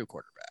with their new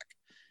quarterback.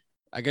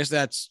 I guess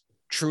that's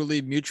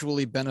truly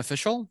mutually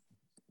beneficial.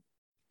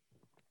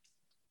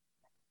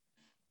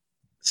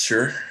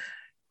 Sure.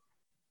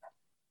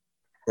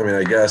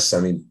 I guess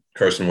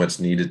Carson Wentz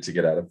needed to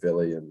get out of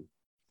Philly, and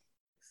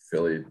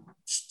Philly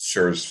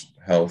sure as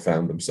hell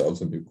found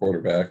themselves a new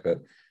quarterback that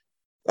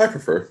I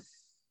prefer.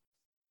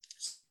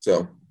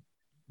 So,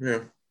 yeah.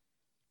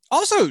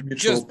 Also,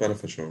 mutual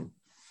beneficial.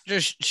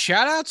 Just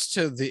shout outs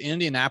to the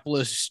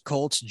Indianapolis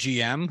Colts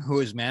GM, who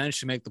has managed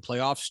to make the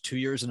playoffs 2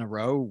 years in a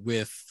row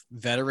with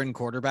veteran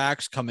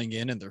quarterbacks coming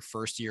in their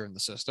first year in the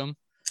system.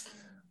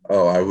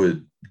 Oh, I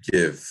would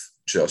give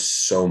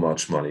just so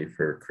much money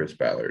for Chris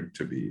Ballard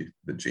to be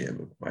the GM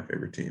of my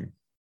favorite team.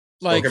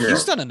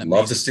 He's done an amazing.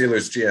 Love the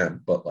Steelers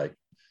GM, but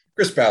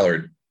Chris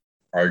Ballard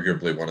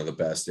arguably one of the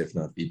best, if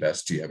not the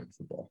best GM in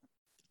football.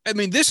 I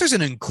mean, this is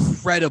an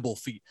incredible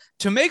feat.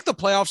 To make the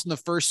playoffs in the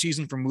first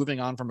season from moving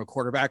on from a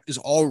quarterback is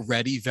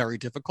already very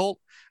difficult.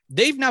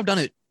 They've now done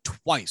it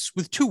twice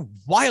with two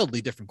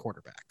wildly different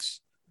quarterbacks.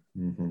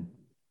 Mm-hmm.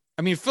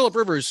 I mean, Phillip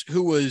Rivers,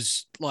 who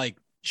was like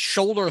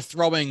shoulder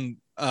throwing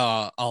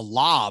a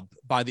lob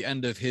by the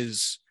end of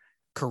his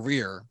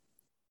career,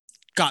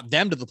 got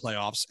them to the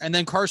playoffs. And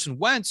then Carson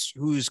Wentz,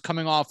 who's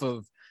coming off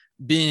of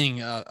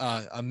being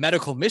a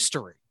medical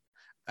mystery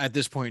at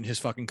this point in his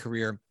fucking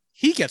career,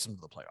 he gets them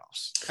to the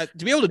playoffs.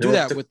 To be able to do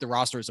that with the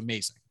roster is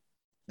amazing.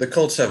 The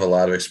Colts have a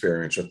lot of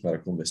experience with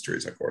medical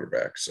mysteries at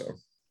quarterback, so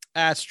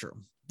that's true.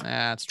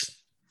 That's true.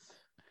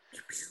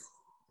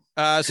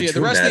 So yeah,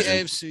 the rest of the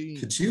AFC.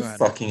 Could you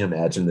fucking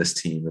imagine this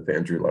team if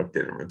Andrew Luck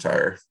didn't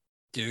retire?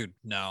 Dude,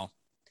 no.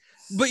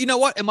 But you know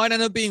what? It might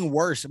end up being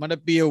worse. It might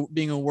end up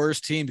being a worse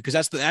team because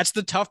that's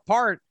the tough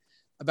part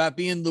about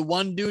being the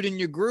one dude in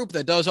your group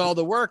that does all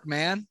the work,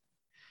 man.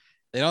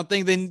 They don't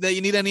think that you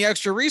need any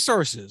extra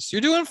resources.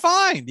 You're doing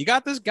fine. You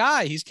got this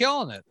guy. He's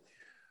killing it.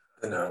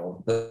 I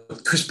know.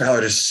 But Chris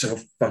Ballard is so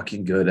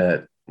fucking good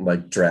at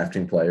like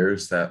drafting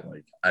players that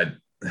like I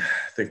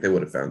think they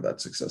would have found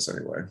that success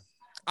anyway.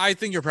 I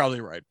think you're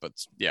probably right, but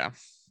yeah.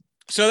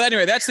 So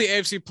anyway, that's the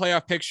AFC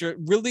playoff picture.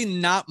 Really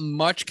not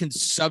much can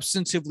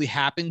substantively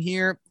happen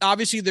here.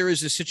 Obviously, there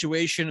is a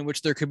situation in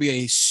which there could be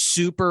a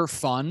super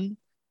fun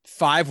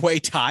 5-way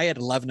tie at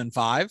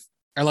 11-5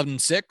 or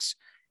 11-6.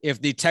 If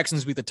the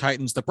Texans beat the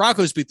Titans, the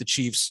Broncos beat the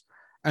Chiefs,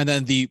 and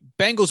then the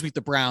Bengals beat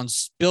the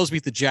Browns, Bills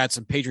beat the Jets,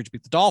 and Patriots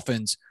beat the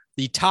Dolphins,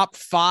 the top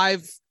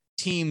 5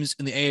 teams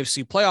in the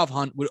AFC playoff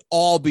hunt would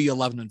all be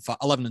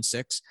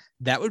 11-6.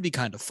 That would be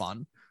kind of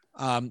fun.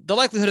 The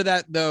likelihood of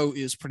that, though,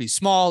 is pretty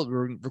small.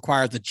 It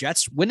requires the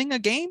Jets winning a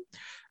game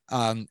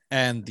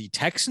and the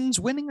Texans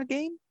winning a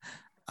game.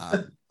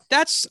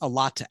 That's a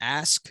lot to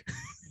ask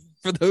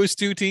for those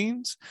two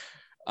teams.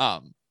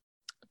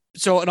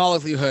 So in all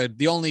likelihood,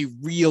 the only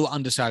real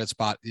undecided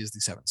spot is the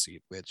 7th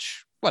seed,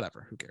 which,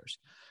 whatever, who cares?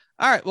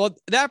 All right, well,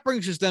 that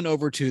brings us then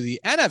over to the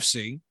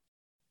NFC,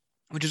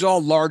 which is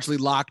all largely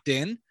locked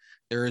in.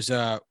 There is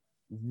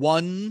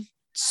one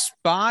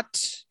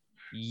spot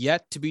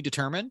yet to be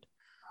determined.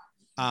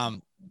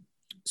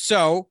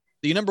 So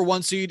the number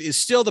 1 seed is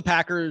still the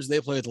Packers.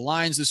 They play the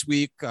Lions this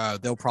week.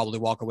 They'll probably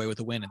walk away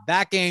with a win in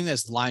that game,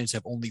 as the Lions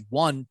have only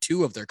won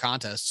 2 of their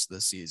contests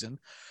this season.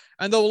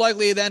 And they'll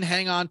likely then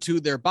hang on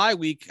to their bye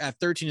week at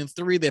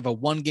 13-3. They have a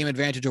 1-game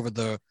advantage over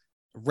the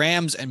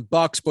Rams and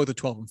Bucks, both at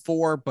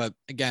 12-4. But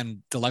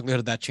again, the likelihood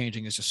of that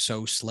changing is just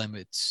so slim,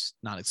 it's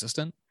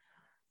non-existent.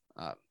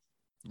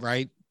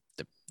 Right?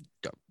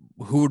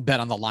 Who would bet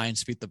on the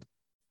Lions to beat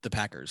the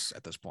Packers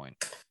at this point?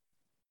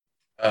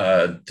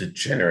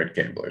 Degenerate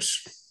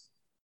gamblers.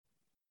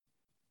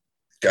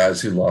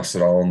 Guys who lost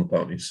it all on the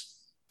ponies.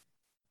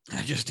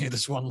 I just need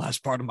this one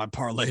last part of my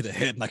parlay to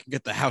hit and I can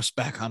get the house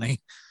back, honey.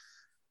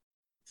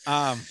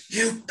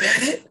 You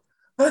bet it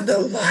on the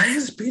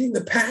Lions beating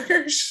the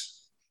Packers?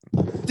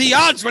 The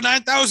odds were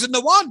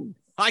 9,000-1.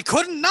 I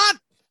couldn't not.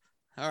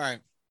 All right.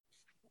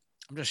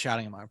 I'm just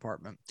shouting in my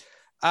apartment.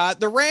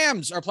 The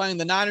Rams are playing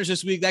the Niners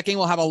this week. That game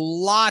will have a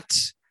lot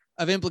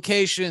of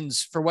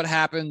implications for what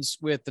happens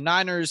with the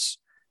Niners.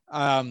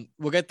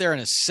 We'll get there in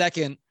a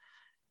second.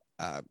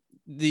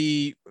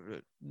 They're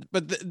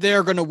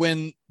going to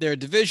win their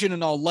division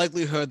in all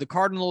likelihood. The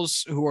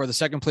Cardinals, who are the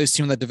second place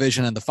team in that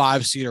division, and the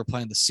 5 seed are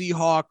playing the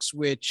Seahawks,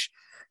 which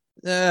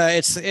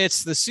it's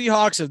the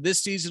Seahawks of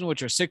this season,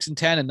 which are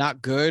 6-10 and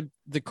not good.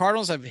 The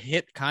Cardinals have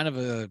hit kind of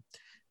a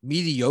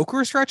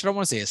mediocre stretch. I don't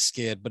want to say a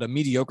skid, but a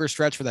mediocre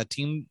stretch for that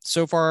team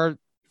so far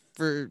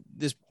for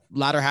this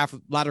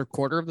latter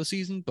quarter of the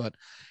season. But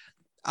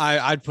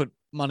I'd put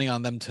money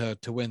on them to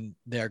win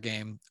their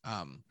game.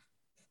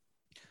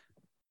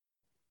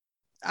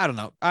 I don't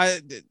know.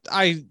 I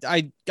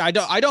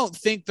don't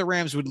think the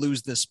Rams would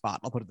lose this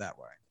spot. I'll put it that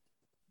way.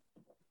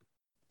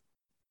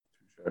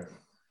 Sure.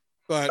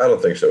 But I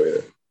don't think so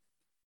either.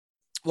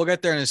 We'll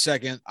get there in a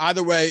second.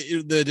 Either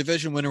way, the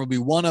division winner will be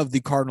one of the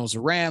Cardinals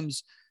or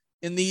Rams.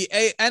 In the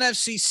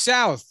NFC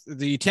South,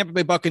 the Tampa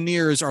Bay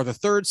Buccaneers are the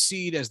 3rd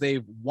seed as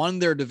they've won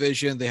their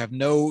division. They have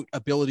no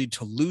ability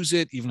to lose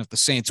it. Even if the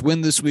Saints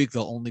win this week,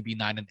 they'll only be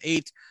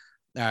 9-8.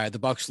 The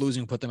Bucs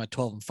losing put them at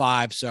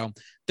 12-5. So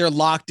they're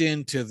locked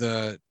into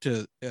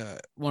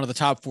one of the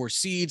top 4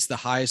 seeds, the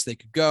highest they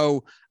could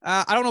go.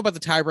 I don't know about the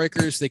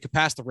tiebreakers. They could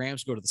pass the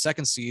Rams, go to the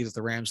 2nd seed if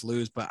the Rams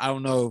lose, but I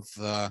don't know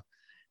if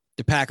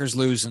the Packers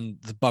lose and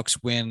the Bucs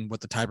win,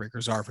 what the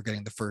tiebreakers are for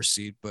getting the 1st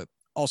seed, but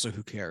also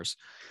who cares?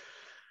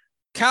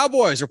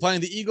 Cowboys are playing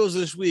the Eagles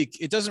this week.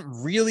 It doesn't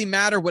really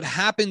matter what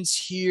happens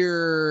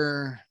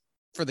here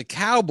for the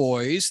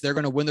Cowboys. They're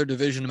going to win their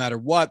division no matter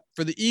what.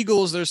 For the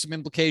Eagles, there's some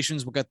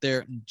implications. We'll get there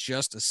in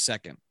just a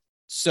second.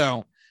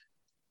 So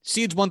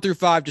seeds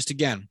 1-5, just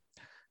again,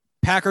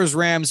 Packers,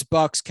 Rams,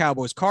 Bucks,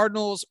 Cowboys,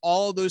 Cardinals,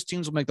 all of those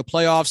teams will make the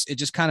playoffs. It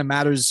just kind of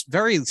matters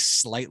very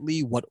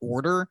slightly what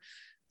order,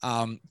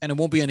 and it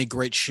won't be any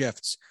great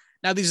shifts.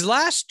 Now, these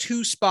last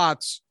 2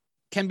 spots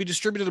can be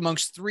distributed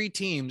amongst 3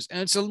 teams.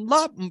 And it's a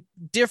lot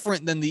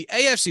different than the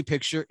AFC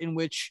picture, in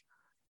which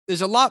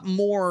there's a lot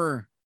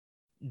more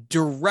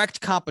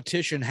direct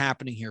competition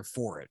happening here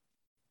for it.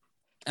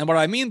 And what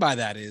I mean by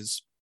that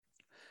is,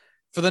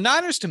 for the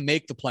Niners to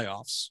make the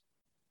playoffs,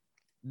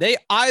 they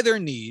either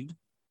need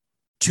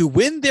to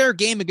win their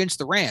game against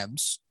the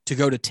Rams to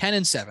go to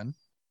 10-7,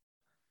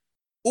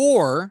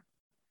 or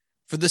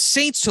for the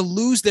Saints to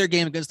lose their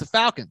game against the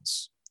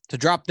Falcons to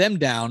drop them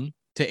down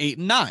to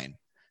 8-9.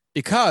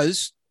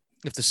 Because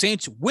if the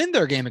Saints win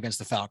their game against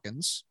the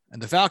Falcons,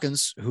 and the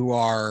Falcons, who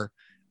are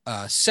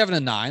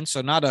 7-9,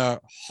 so not a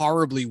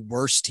horribly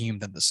worse team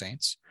than the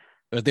Saints,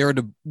 but if they were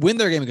to win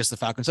their game against the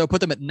Falcons, that would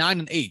put them at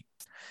 9-8,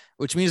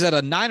 which means that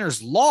a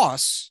Niners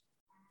loss,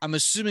 I'm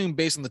assuming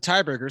based on the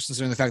tiebreakers,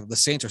 considering the fact that the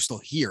Saints are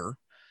still here,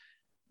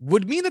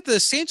 would mean that the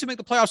Saints would make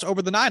the playoffs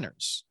over the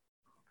Niners.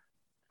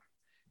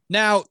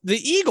 Now, the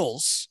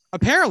Eagles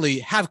apparently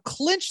have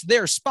clinched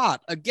their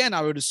spot, again,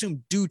 I would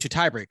assume due to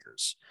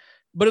tiebreakers.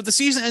 But if the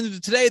season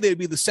ended today, they would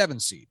be the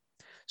 7th seed.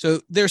 So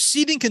their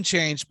seeding can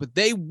change, but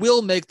they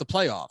will make the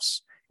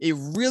playoffs. It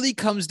really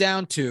comes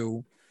down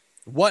to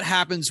what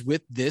happens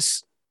with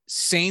this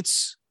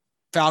Saints,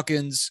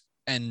 Falcons,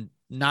 and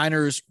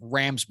Niners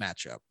Rams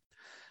matchup.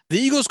 The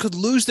Eagles could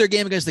lose their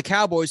game against the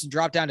Cowboys and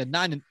drop down to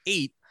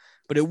 9-8,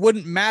 but it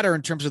wouldn't matter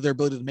in terms of their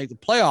ability to make the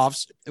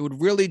playoffs. It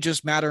would really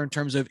just matter in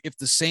terms of if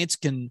the Saints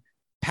can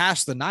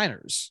pass the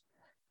Niners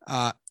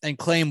and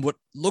claim what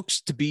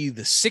looks to be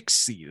the 6th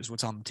seed is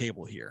what's on the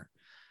table here.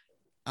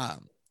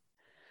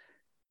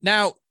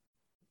 Now,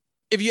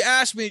 if you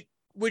ask me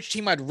which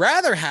team I'd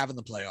rather have in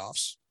the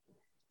playoffs,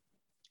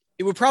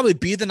 it would probably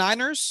be the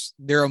Niners.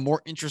 They're a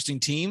more interesting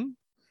team.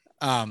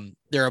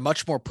 They're a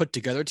much more put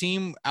together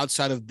team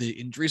outside of the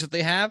injuries that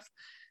they have.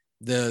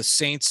 The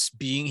Saints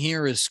being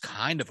here is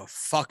kind of a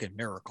fucking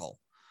miracle,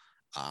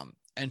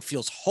 and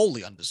feels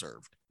wholly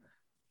undeserved.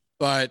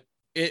 But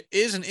it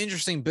is an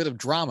interesting bit of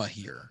drama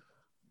here.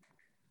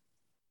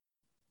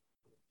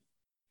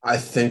 I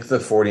think the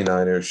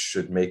 49ers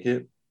should make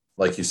it.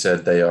 Like you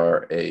said, they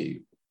are a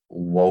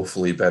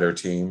woefully better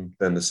team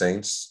than the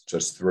Saints,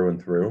 just through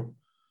and through.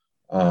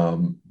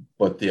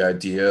 But the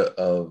idea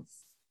of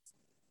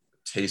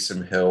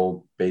Taysom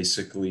Hill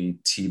basically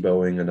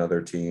Tebowing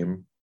another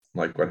team,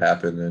 like what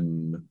happened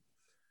in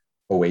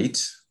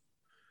 2008,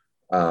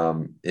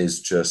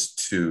 is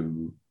just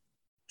too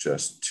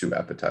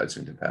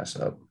appetizing to pass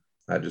up.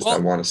 I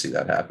want to see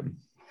that happen.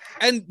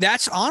 And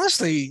that's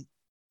honestly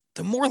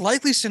the more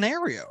likely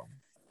scenario.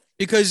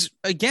 Because,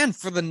 again,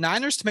 for the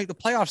Niners to make the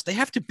playoffs, they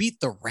have to beat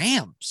the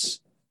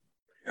Rams.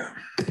 Yeah.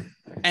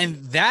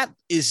 And that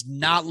is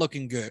not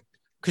looking good.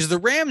 Because the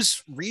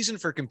Rams' reason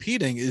for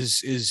competing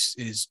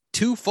is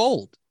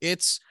twofold.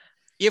 It's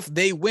if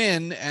they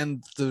win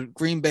and the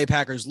Green Bay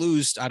Packers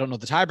lose, I don't know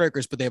the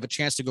tiebreakers, but they have a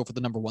chance to go for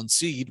the number 1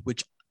 seed,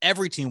 which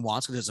every team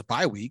wants because it's a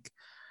bye week.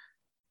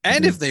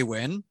 And if they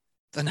win,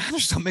 the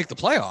Niners don't make the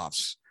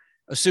playoffs,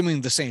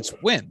 assuming the Saints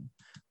win,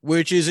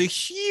 which is a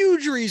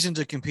huge reason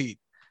to compete,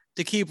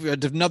 to keep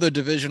another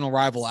divisional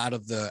rival out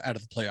of the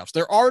playoffs.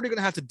 They're already going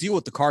to have to deal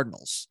with the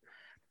Cardinals.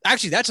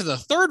 Actually, that's the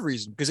third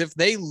reason, because if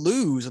they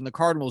lose and the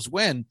Cardinals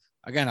win,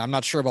 again, I'm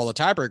not sure of all the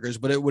tiebreakers,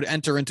 but it would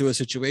enter into a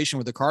situation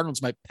where the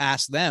Cardinals might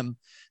pass them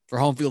for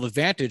home field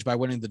advantage by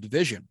winning the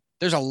division.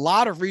 There's a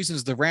lot of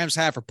reasons the Rams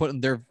have for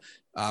putting their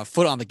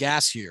foot on the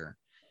gas here.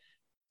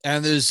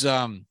 And there's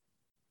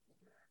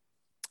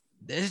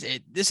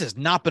this has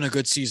not been a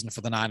good season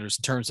for the Niners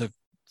in terms of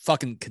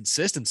fucking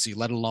consistency,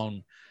 let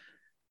alone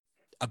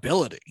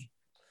ability.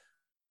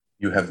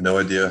 You have no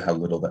idea how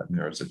little that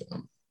narrows it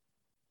down.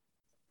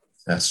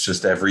 That's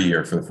just every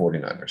year for the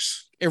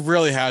 49ers. It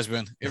really has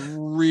been. It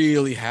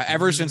really has.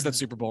 Ever since that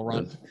Super Bowl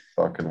run. It's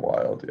fucking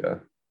wild, yeah.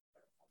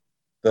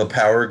 The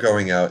power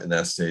going out in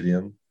that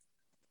stadium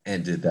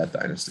ended that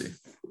dynasty.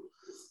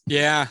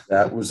 Yeah.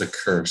 That was a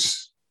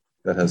curse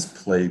that has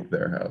plagued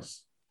their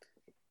house.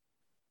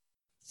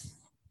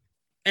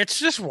 It's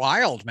just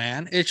wild,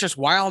 man. It's just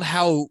wild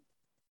how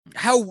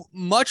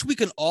much we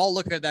can all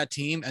look at that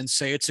team and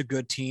say it's a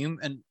good team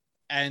and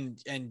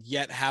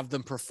yet have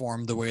them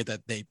perform the way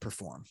that they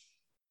perform.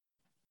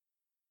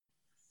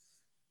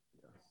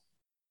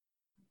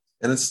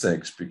 And it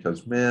stinks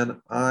because,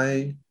 man,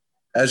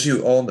 as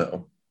you all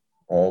know,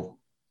 all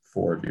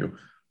 4 of you,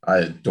 I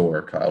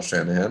adore Kyle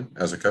Shanahan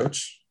as a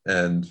coach,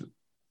 and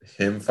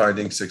him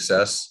finding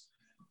success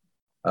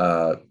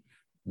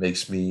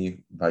makes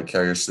me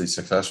vicariously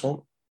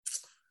successful.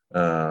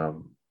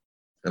 And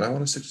I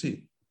want to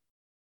succeed.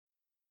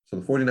 So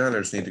the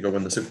 49ers need to go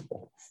win the Super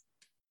Bowl.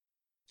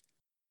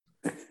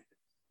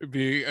 It'd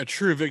be a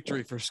true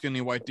victory for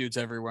skinny white dudes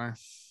everywhere.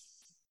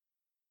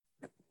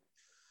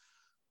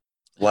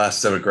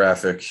 Last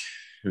demographic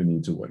who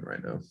needs a win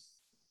right now.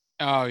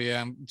 Oh,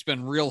 yeah. It's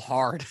been real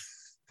hard.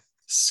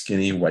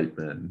 Skinny white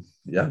men.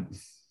 Yeah.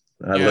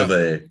 I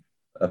live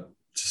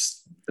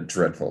just a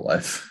dreadful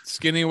life.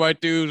 Skinny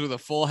white dudes with a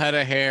full head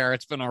of hair.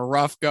 It's been a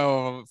rough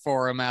go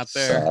for him out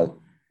there.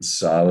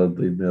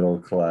 solidly middle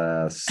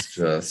class,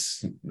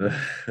 just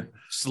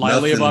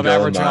Slightly nothing above going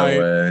average my height.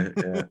 way.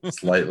 Yeah,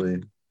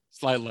 slightly,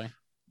 Slightly.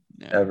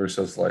 Yeah. ever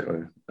so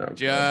slightly. Okay.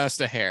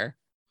 Just a hair.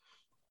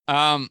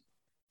 Um,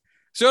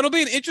 so it'll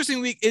be an interesting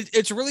week.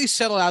 It's really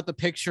settled out the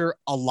picture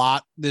a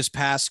lot this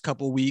past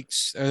couple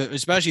weeks,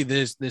 especially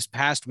this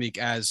past week,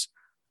 as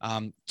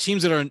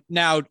teams that are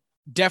now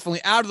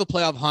definitely out of the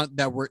playoff hunt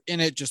that were in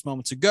it just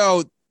moments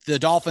ago. The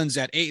Dolphins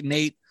at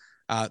 8-8,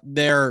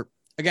 they're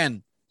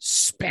again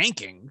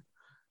spanking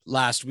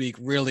last week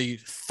really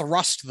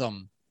thrust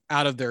them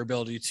out of their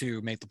ability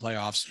to make the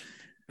playoffs.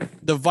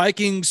 The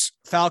Vikings,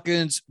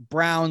 Falcons,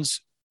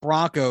 Browns,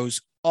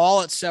 Broncos,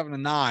 all at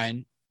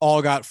 7-9,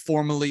 all got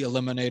formally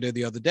eliminated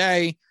the other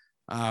day.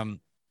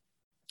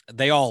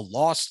 They all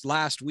lost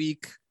last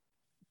week.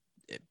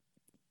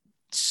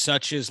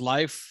 Such is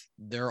life.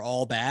 They're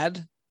all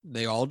bad.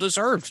 They all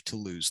deserved to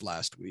lose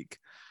last week.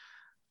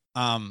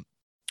 And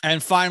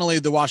finally,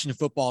 the Washington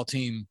football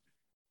team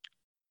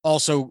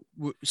also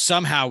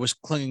somehow was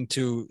clinging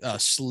to a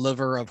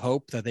sliver of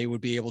hope that they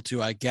would be able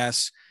to, I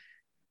guess,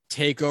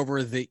 take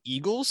over the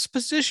Eagles'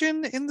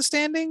 position in the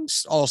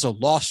standings. Also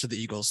lost to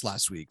the Eagles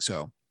last week,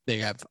 so they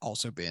have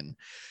also been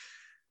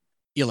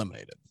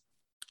eliminated.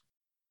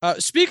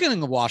 Speaking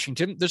of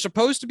Washington, they're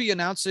supposed to be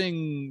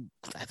announcing,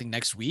 I think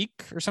next week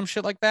or some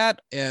shit like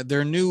that,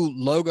 their new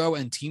logo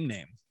and team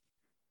name.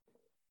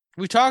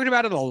 We talked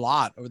about it a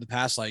lot over the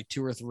past like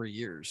 2 or 3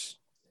 years.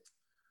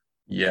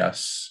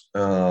 Yes.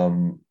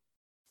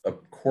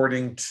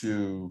 According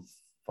to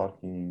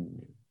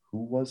fucking, who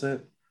was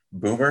it?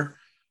 Boomer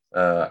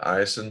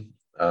Esiason.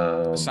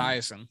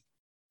 Esiason.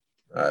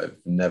 I've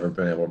never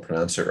been able to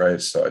pronounce it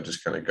right, so I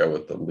just kind of go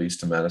with the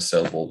least amount of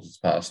syllables as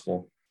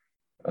possible.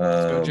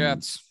 Let's go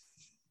Jets.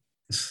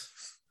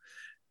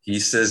 He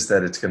says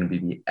that it's going to be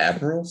the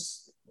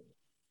Admirals,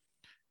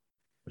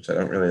 which I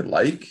don't really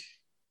like,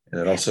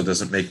 and it also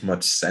doesn't make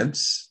much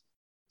sense.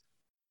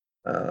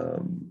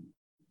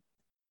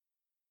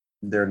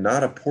 They're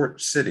not a port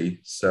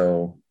city,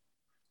 so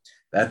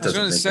that doesn't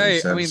make any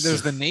sense. I mean,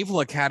 there's the Naval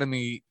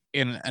Academy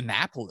in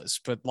Annapolis,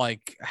 but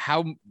like,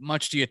 how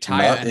much do you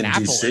tie Not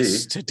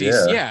Annapolis to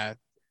DC? Yeah. Yeah.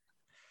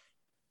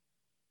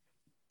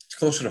 It's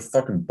closer to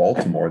fucking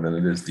Baltimore than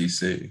it is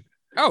DC.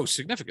 Oh,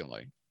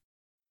 significantly.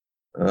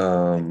 I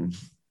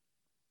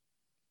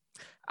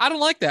don't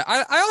like that.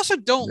 I also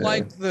don't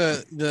like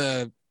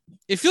the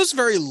it feels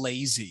very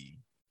lazy,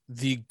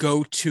 the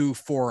go-to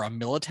for a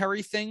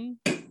military thing,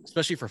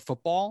 especially for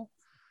football.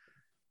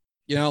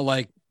 You know,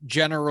 like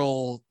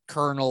general,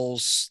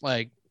 colonels,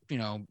 like, you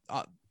know,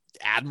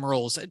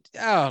 admirals. I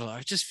don't know.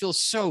 It just feels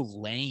so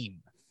lame.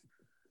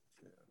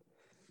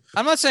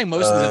 I'm not saying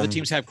most of the other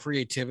teams have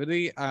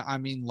creativity. I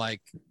mean,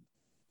 like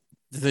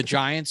the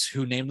Giants,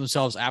 who named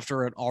themselves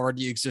after an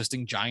already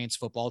existing Giants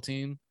football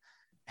team.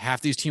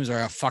 Half these teams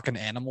are fucking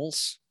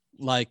animals.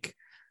 Like,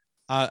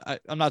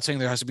 I'm not saying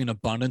there has to be an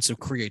abundance of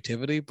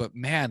creativity, but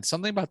man,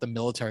 something about the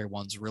military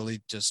ones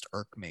really just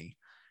irk me.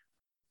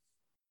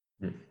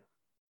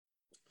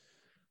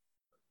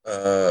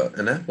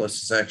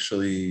 Annapolis is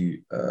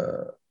actually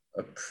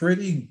a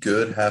pretty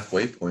good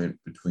halfway point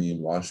between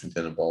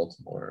Washington and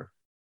Baltimore.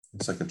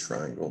 It's like a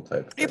triangle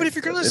type. Yeah, but if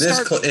you're gonna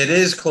it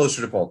is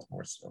closer to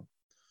Baltimore. So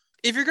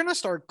if you're gonna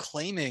start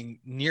claiming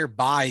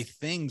nearby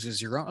things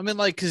as your own, I mean,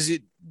 like, because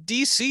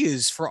DC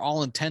is, for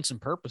all intents and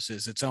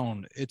purposes, its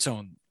own.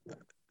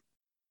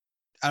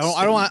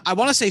 I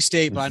want to say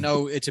state, but I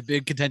know it's a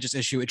big contentious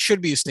issue. It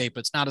should be a state, but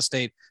it's not a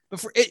state.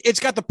 But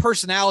it's got the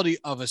personality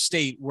of a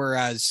state.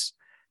 Whereas,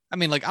 I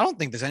mean, like, I don't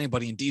think there's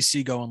anybody in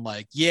DC going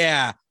like,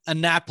 yeah,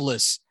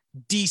 Annapolis,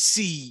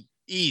 DC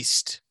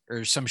East,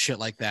 or some shit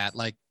like that.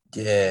 Like,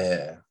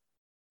 yeah,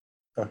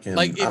 fucking,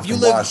 like if I'm you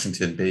from live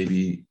Washington,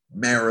 baby,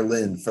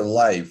 Maryland for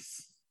life.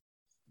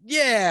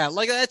 Yeah,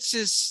 like that's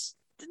just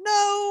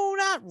no,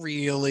 not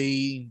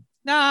really.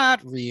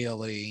 Not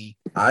really.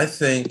 I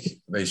think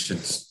they should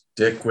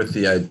stick with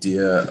the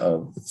idea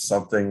of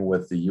something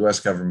with the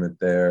U.S. government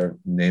there,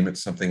 name it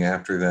something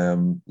after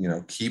them, you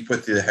know, keep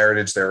with the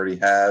heritage they already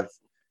have,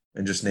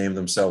 and just name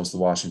themselves the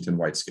Washington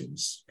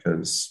Whiteskins,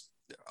 because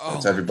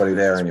it's everybody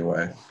there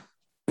anyway.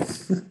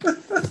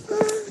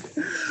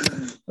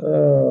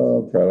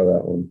 Oh, proud of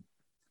that one.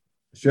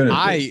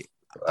 I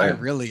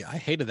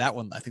hated that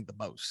one, I think, the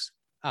most.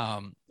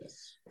 I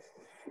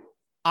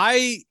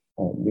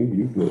knew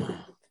you would.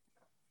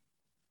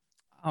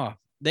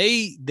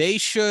 They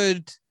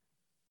should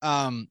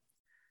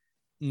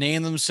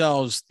name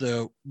themselves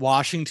the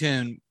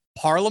Washington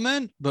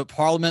Parliament, but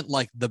Parliament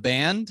like the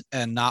band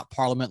and not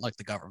Parliament like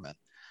the government.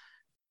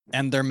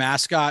 And their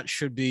mascot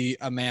should be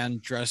a man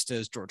dressed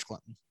as George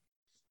Clinton.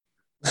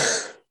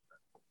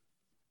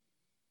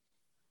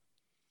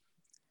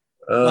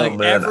 Oh, like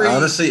man,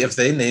 honestly, if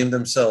they named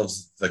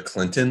themselves the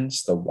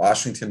Clintons, the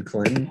Washington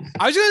Clinton,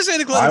 I was going to say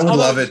the Clintons. I would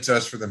love it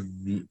just for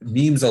the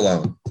memes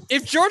alone.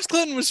 If George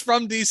Clinton was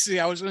from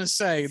DC, I was going to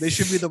say they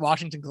should be the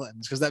Washington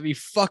Clintons, because that'd be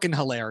fucking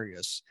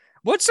hilarious.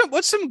 What's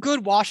some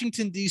good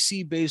Washington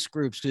DC based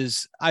groups?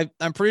 Because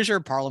I'm pretty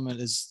sure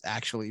Parliament is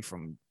actually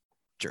from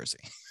Jersey.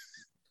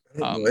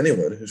 I don't know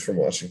anyone who's from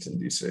Washington,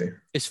 D.C.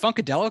 Is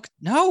Funkadelic?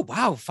 No,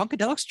 wow.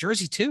 Funkadelic's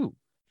Jersey too.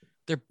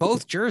 They're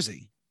both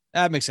Jersey.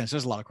 That makes sense.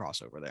 There's a lot of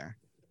crossover there.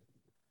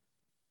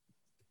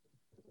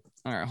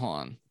 All right, hold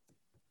on.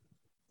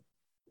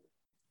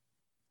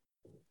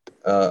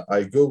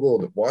 I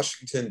Googled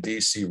Washington,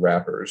 D.C.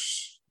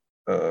 rappers.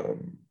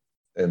 And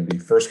the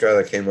first guy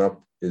that came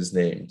up is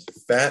named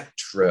Fat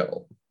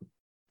Trell.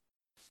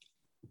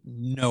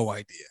 No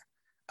idea.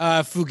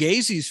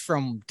 Fugazi's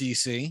from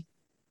DC.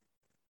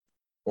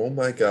 Oh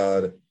my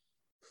God.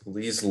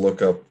 Please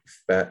look up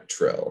Fat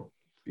Trell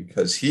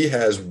because he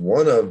has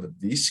one of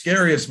the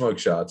scariest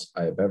mugshots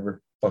I have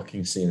ever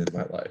fucking seen in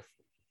my life.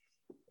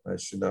 I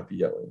should not be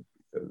yelling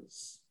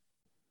because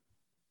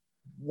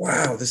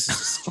wow, this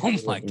is oh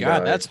my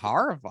God, that's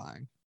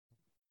horrifying.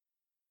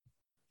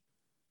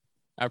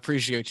 I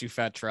appreciate you,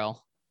 Fat Trell.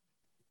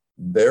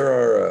 There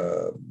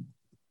are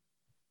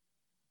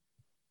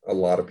a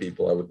lot of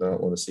people I would not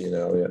want to see in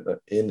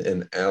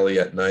an alley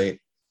at night.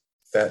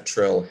 Fat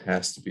Trell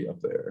has to be up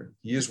there.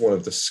 He is one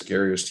of the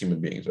scariest human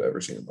beings I've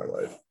ever seen in my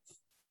life.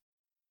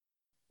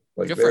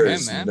 Like good there for him,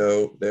 is man.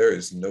 there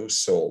is no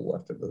soul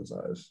left in those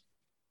eyes.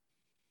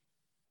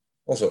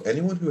 Also,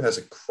 anyone who has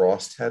a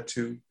cross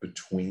tattoo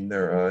between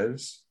their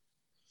eyes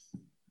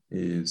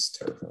is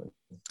terrifying.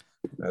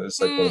 That is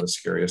like one of the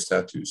scariest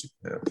tattoos you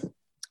can have.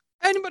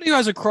 Anybody who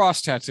has a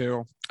cross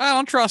tattoo, I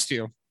don't trust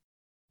you.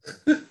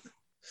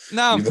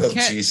 No, you love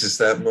Jesus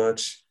that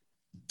much?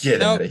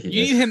 Get out of here.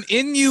 You need him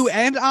in you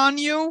and on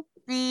you?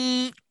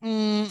 I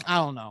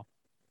don't know.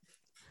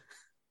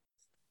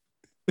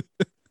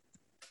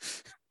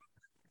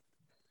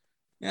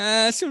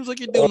 Yeah, it seems like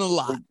you're doing a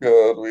lot.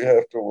 Oh God, we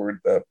have to word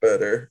that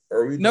better.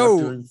 Are we not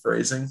doing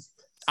phrasing?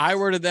 I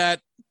worded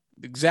that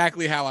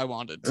exactly how I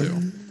wanted to.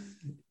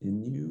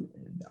 In you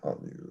and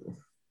on you.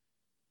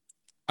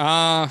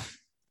 Oh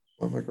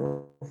my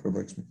girlfriend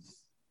likes me.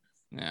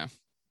 Yeah.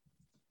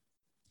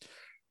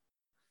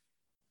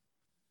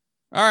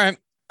 All right.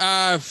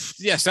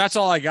 Yes, that's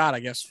all I got, I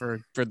guess,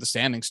 for the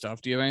standing stuff.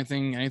 Do you have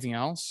anything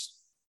else?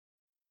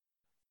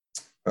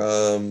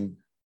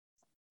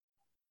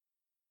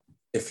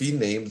 If he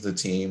named the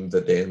team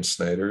the Dan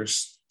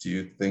Snyders, do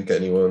you think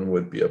anyone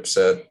would be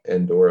upset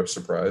and or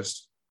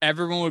surprised?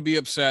 Everyone would be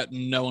upset.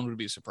 No one would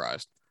be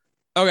surprised.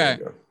 Okay,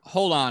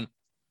 hold on.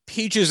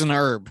 Peaches and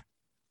Herb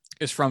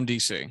is from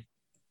DC.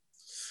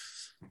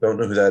 Don't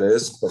know who that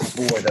is, but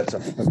boy, that's a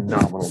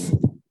phenomenal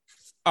name.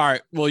 All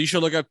right. Well, you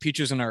should look up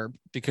Peaches and Herb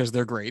because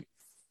they're great.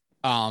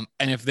 And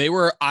if they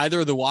were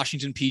either the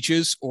Washington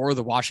Peaches or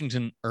the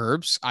Washington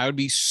Herbs, I would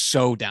be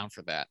so down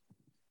for that.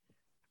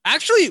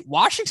 Actually,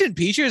 Washington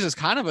Peaches is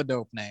kind of a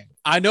dope name.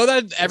 I know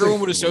that everyone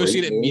would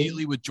associate it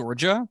immediately with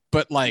Georgia,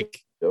 but like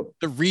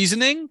the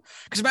reasoning,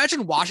 because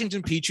imagine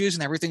Washington Peaches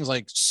and everything's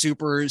like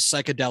super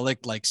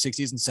psychedelic, like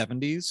 60s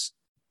and 70s.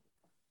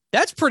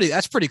 That's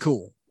pretty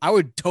cool. I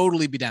would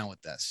totally be down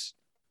with this.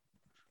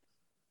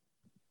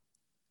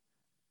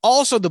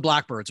 Also, the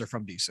Blackbirds are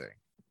from DC.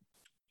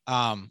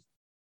 And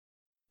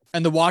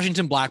the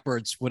Washington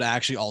Blackbirds would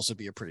actually also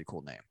be a pretty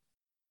cool name.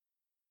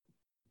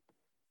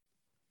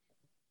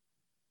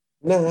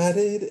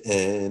 Nodded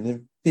and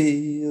it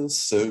feels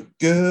so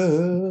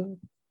good.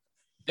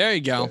 There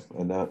you go.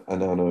 Yeah, I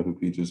now know who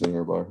Peaches and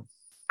Herb are.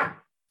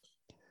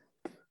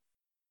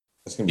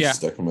 That's gonna be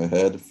stuck in my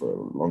head for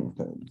a long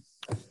time.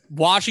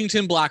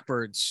 Washington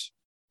Blackbirds.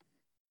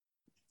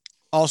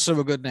 Also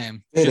a good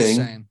name. Fitting just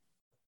saying.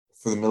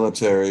 For the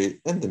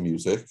military and the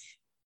music.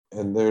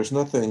 And there's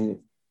nothing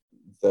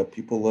that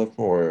people love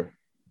more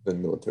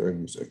than military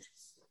music.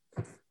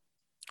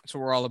 That's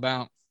what we're all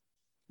about.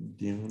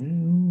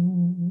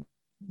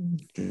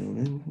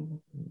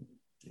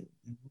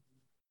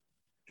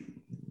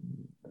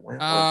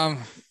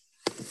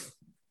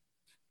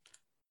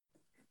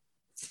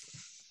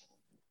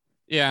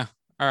 Yeah.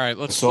 All right.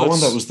 I saw one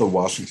that was the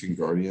Washington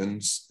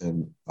Guardians,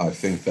 and I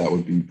think that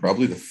would be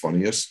probably the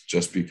funniest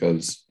just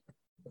because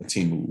a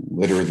team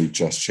literally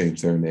just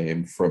changed their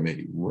name from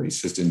a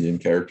racist Indian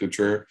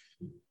caricature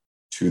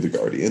to the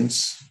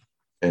Guardians.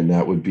 And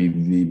that would be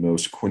the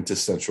most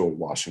quintessential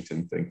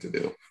Washington thing to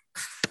do.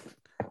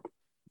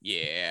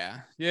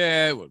 Yeah.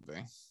 Yeah, it would be.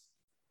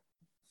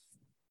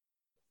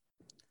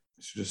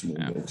 Just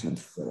name that team.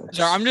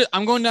 Sorry,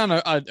 I'm going down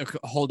a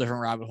whole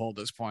different rabbit hole at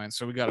this point,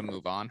 so we got to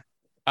move on.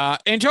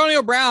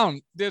 Antonio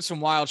Brown did some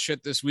wild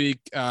shit this week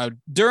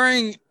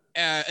during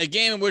a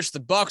game in which the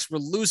Bucks were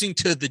losing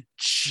to the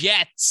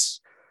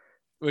Jets,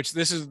 which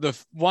this is the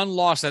one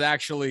loss that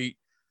actually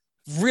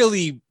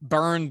really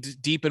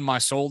burned deep in my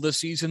soul this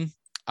season.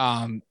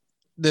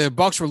 The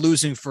Bucks were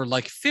losing for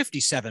like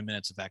 57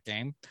 minutes of that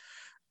game.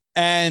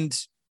 And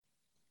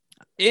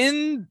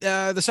in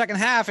the second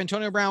half,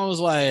 Antonio Brown was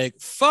like,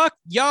 fuck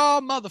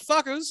y'all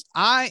motherfuckers,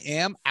 I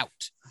am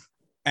out.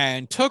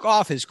 And took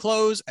off his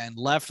clothes and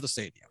left the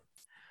stadium.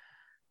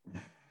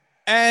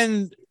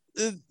 And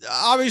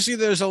obviously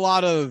there's a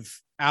lot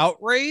of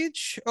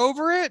outrage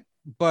over it.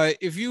 but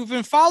if you've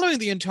been following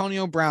the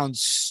Antonio Brown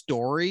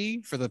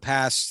story for the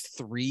past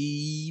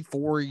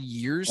 3-4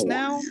 years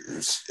now,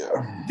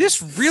 Yeah.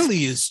 this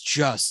really is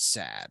just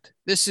sad.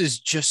 This is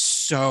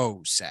just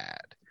so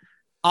sad.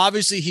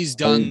 Obviously, he's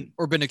done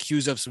or been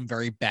accused of some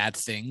very bad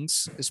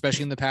things,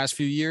 especially in the past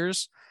few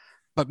years.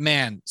 But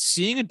man,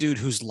 seeing a dude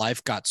whose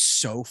life got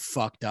so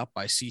fucked up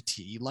by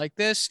CTE like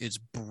this is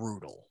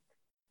brutal.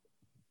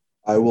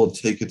 I will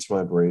take it to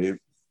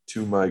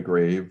my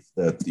grave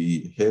that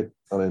the hit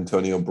on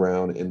Antonio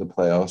Brown in the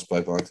playoffs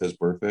by Vontaze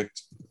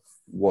Burfict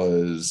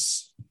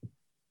was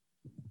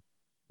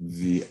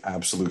the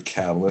absolute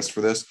catalyst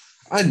for this.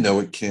 I know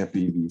it can't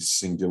be the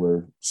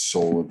singular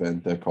sole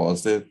event that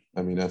caused it.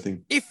 I mean, I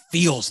think it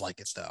feels like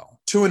it, though.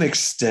 To an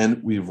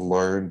extent, we've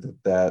learned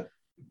that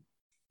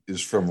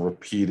is from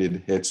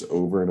repeated hits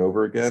over and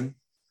over again.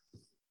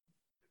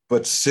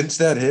 But since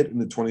that hit in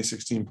the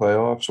 2016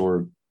 playoffs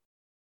or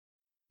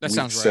that week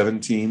sounds right.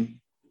 17,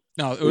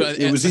 no,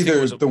 it was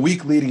either the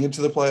week leading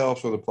into the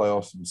playoffs or the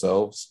playoffs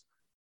themselves.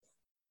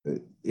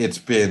 It's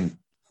been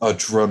a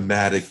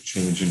dramatic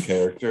change in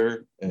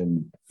character,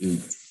 and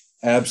it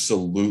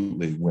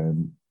absolutely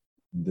when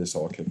this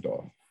all kicked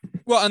off.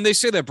 Well, and they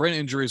say that brain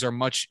injuries are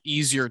much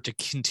easier to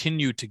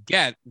continue to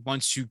get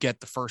once you get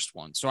the first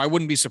one. So I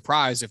wouldn't be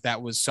surprised if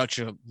that was such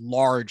a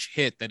large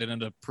hit that it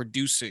ended up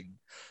producing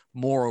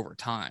more over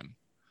time.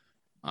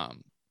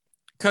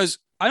 Because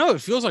I know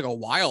it feels like a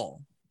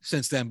while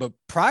since then, but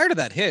prior to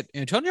that hit,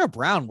 Antonio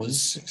Brown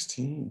was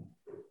 16.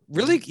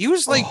 Really, he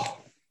was like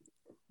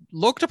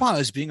looked upon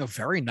as being a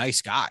very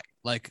nice guy,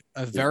 like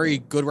a very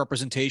good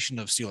representation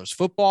of Steelers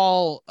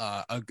football,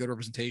 a good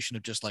representation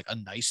of just like a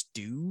nice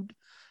dude.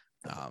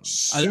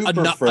 A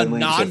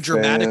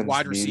non-dramatic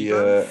wide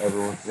receiver.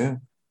 Everyone, yeah.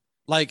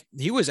 Like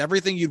he was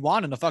everything you'd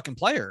want in a fucking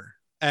player.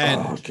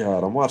 And oh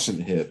god, I'm watching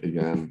Hit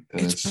again.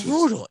 And it's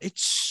brutal.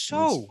 It's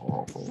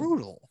so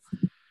brutal.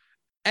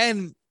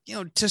 And you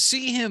know, to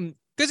see him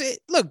because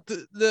look,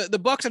 the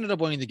Bucs ended up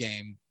winning the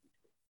game.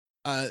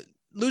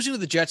 Losing to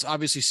the Jets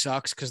obviously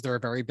sucks because they're a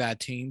very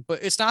bad team,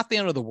 but it's not the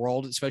end of the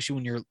world, especially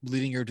when you're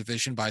leading your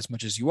division by as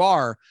much as you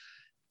are.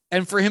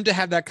 And for him to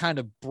have that kind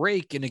of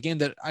break in a game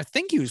that I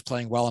think he was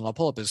playing well, and I'll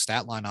pull up his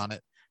stat line on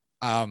it.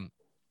 I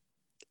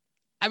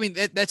mean,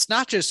 that's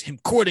not just him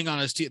quitting on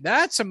his team.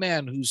 That's a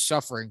man who's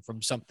suffering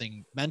from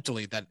something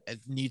mentally that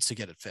needs to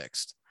get it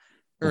fixed,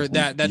 or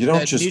that you don't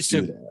that just needs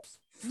do to. that.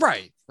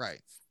 Right.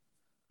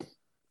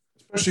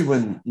 Especially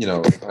when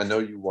I know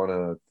you want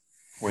to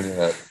point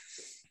at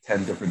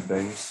 10 different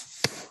things.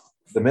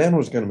 The man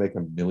was going to make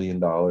 $1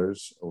 million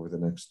over the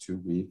next 2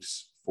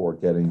 weeks for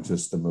getting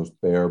just the most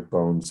bare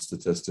bones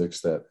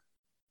statistics that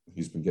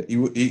he's been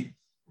getting. He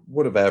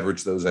would have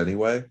averaged those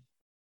anyway.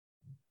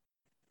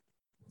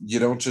 You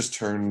don't just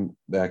turn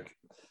back.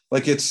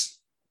 Like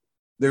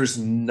there's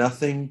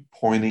nothing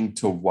pointing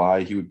to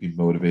why he would be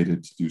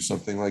motivated to do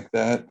something like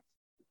that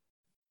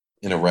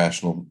in a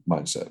rational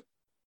mindset.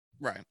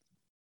 Right.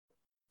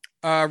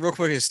 Real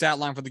quick, his stat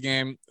line for the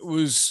game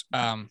was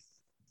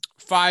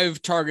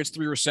 5 targets,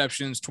 3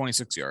 receptions,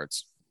 26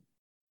 yards.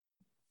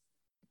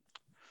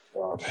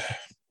 God.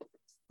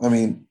 I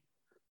mean,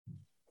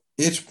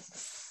 it's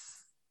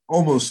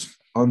almost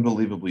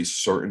unbelievably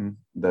certain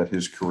that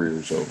his career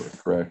is over,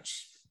 correct?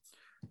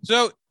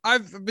 So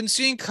I've been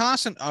seeing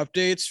constant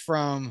updates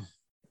from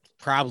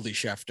probably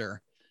Schefter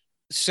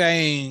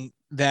saying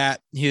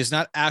that he has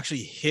not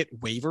actually hit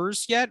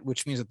waivers yet,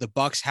 which means that the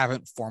Bucs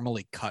haven't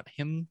formally cut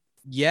him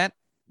yet.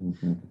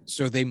 Mm-hmm.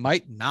 So they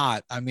might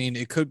not. I mean,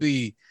 it could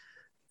be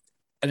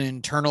an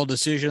internal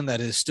decision that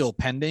is still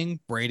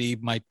pending. Brady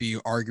might be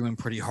arguing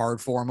pretty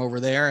hard for him over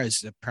there,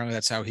 as apparently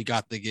that's how he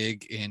got the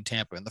gig in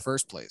Tampa in the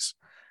first place.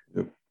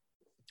 Yep.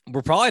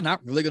 We're probably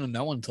not really going to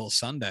know until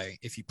Sunday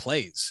if he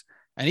plays.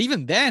 And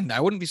even then, I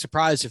wouldn't be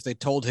surprised if they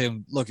told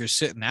him, look, you're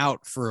sitting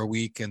out for a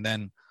week and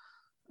then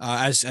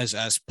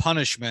as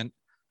punishment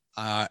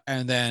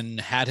and then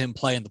had him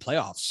play in the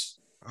playoffs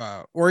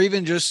or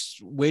even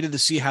just waited to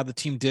see how the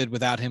team did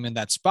without him in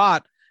that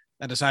spot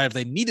and decided if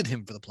they needed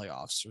him for the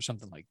playoffs or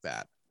something like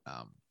that.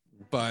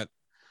 But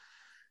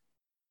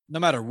no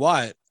matter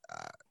what,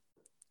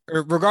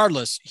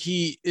 regardless,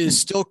 he is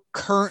still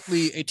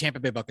currently a Tampa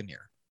Bay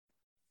Buccaneer.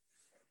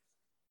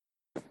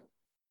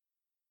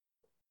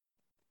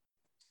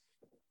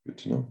 Good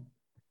to know.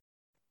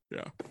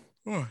 Yeah.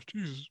 Oh,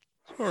 Jesus.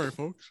 Sorry,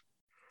 folks.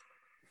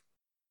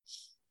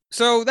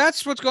 So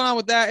that's what's going on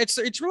with that.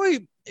 It's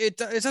really, it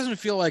doesn't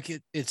feel like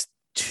it's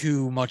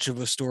too much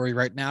of a story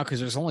right now because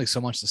there's only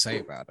so much to say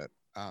about it.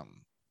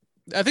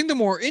 I think the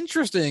more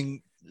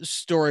interesting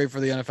story for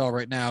the NFL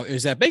right now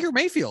is that Baker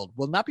Mayfield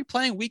will not be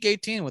playing Week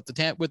 18 with the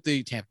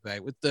Tampa Bay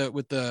with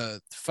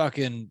the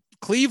fucking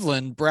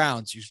Cleveland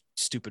Browns. You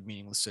stupid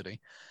meaningless city.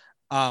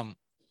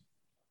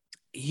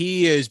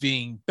 He is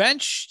being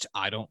benched.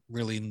 I don't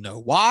really know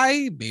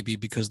why. Maybe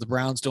because the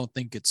Browns don't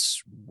think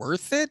it's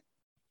worth it.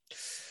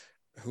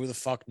 Who the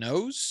fuck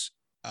knows?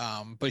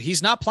 But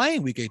he's not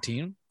playing Week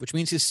 18, which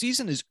means his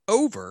season is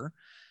over.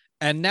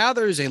 And now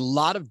there's a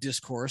lot of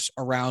discourse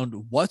around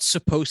what's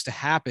supposed to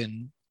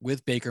happen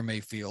with Baker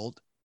Mayfield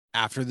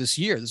after this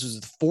year. This was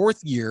the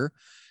fourth year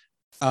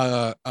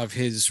of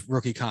his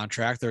rookie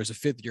contract. There's a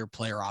fifth-year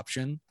player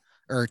option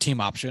or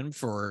team option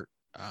for,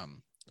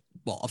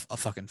 a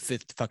fucking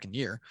fifth fucking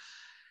year.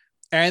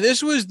 And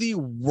this was the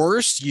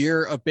worst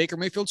year of Baker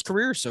Mayfield's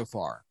career so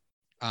far.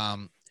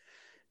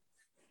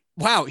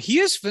 Wow, he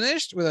has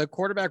finished with a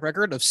quarterback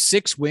record of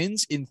 6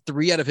 wins in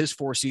 3 out of his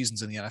 4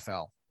 seasons in the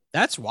NFL.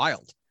 That's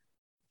wild.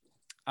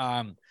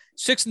 6-7,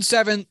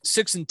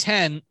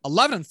 6-10,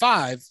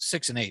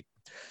 11-5,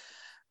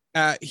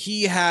 6-8.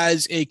 He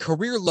has a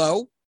career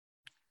low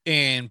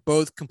in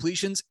both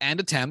completions and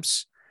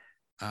attempts.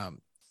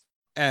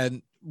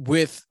 And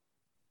with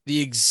the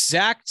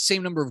exact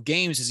same number of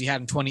games as he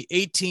had in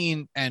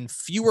 2018 and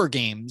fewer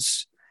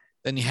games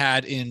than he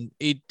had in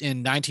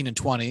 19 and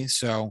 20.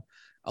 So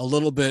a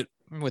little bit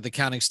with the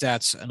counting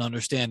stats and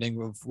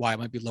understanding of why it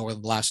might be lower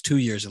than the last 2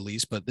 years at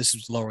least, but this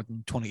is lower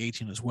than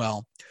 2018 as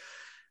well.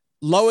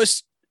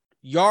 Lowest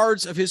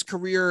yards of his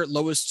career,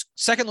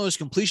 second lowest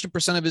completion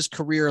percent of his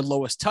career,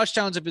 lowest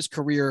touchdowns of his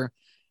career.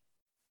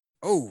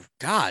 Oh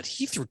God,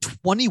 he threw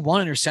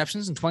 21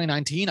 interceptions in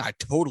 2019. I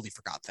totally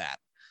forgot that.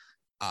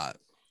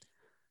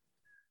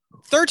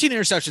 13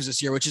 interceptions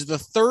this year, which is the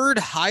third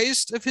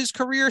highest of his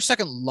career,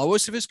 second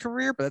lowest of his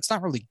career, but that's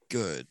not really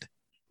good.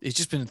 He's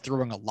just been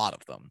throwing a lot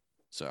of them.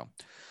 So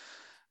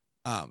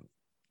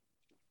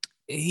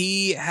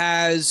he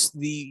has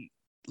the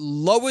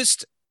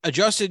lowest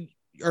adjusted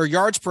or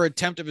yards per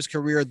attempt of his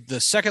career, the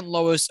second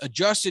lowest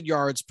adjusted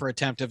yards per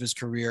attempt of his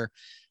career,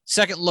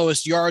 second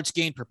lowest yards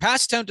gained per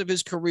pass attempt of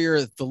his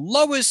career,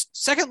 the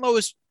second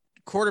lowest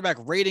quarterback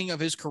rating of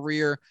his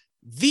career,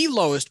 the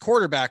lowest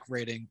quarterback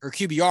rating or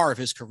QBR of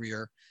his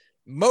career,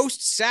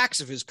 most sacks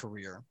of his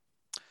career,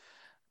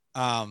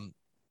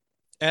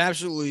 and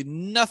absolutely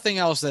nothing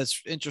else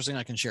that's interesting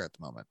I can share at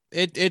the moment.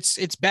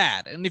 It's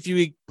bad. And if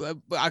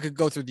I could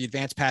go through the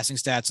advanced passing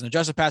stats and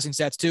adjusted passing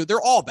stats too.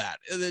 They're all bad.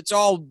 It's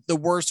all the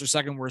worst or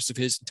second worst of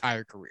his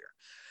entire career.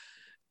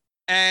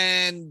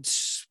 And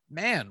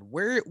man,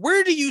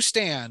 where do you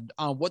stand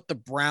on what the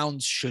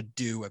Browns should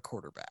do at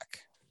quarterback?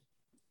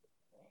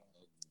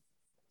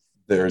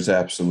 There's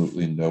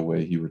absolutely no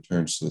way he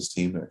returns to this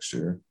team next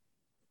year.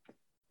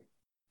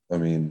 I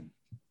mean,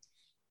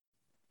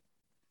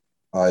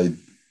 I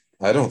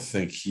don't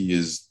think he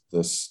is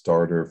the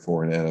starter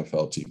for an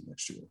NFL team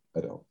next year. I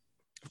don't.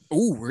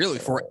 Oh, really?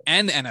 For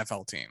an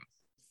NFL team?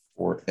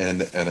 For an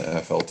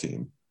NFL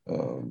team.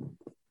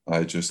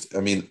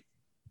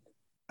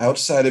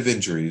 Outside of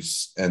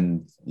injuries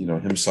and,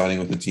 him signing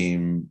with the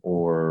team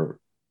or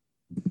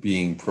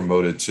being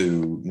promoted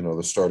to,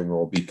 the starting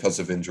role because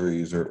of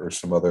injuries or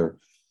some other,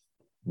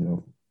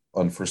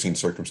 unforeseen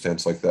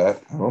circumstance like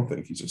that, I don't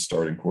think he's a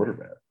starting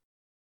quarterback.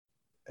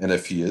 And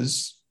if he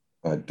is,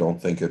 I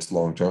don't think it's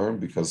long-term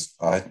because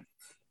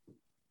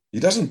he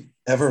doesn't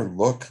ever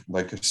look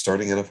like a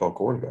starting NFL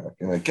quarterback.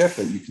 And I get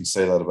that you can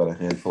say that about a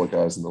handful of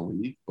guys in the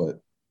league, but.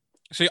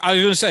 So I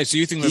was going to say, so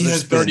you think that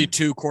there's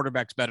 32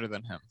 quarterbacks better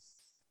than him?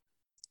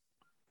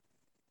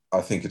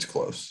 I think it's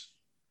close.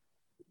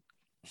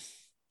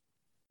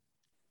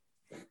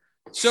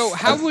 So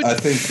I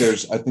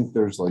think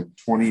there's like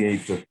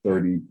 28 to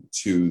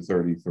 32,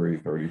 33,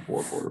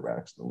 34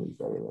 quarterbacks in the league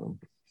better than him.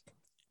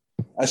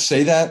 I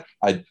say that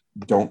I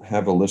don't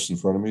have a list in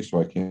front of me, so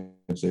I can't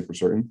say for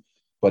certain.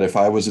 But if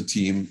I was a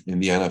team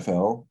in the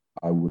NFL,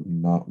 I would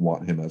not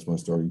want him as my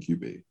starting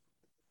QB.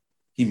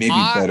 He may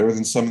be better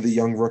than some of the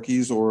young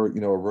rookies or,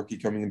 a rookie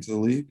coming into the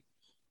league.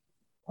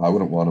 I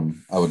wouldn't want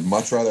him. I would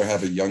much rather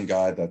have a young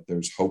guy that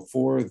there's hope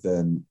for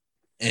than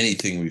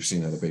anything we've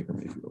seen out of Baker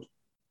Mayfield.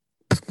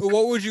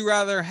 What would you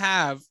rather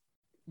have,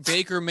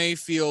 Baker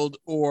Mayfield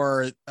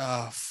or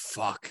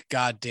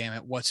God damn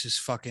it, what's his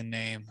fucking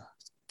name?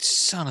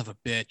 Son of a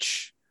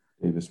bitch.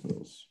 Davis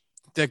Mills.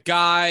 The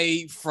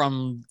guy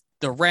from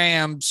the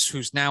Rams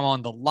who's now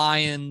on the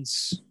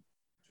Lions.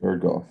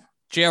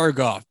 Jared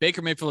Goff.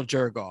 Baker Mayfield or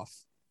Jared Goff?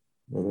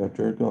 Rather have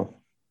Jared Goff.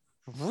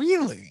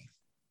 Really?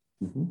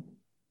 Mm-hmm.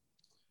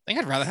 I think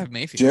I'd rather have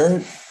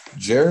Mayfield.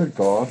 Jared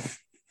Goff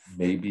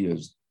may be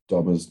as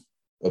dumb as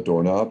a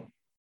doorknob,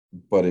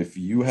 but if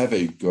you have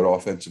a good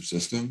offensive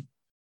system,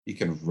 he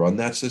can run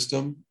that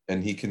system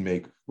and he can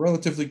make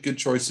relatively good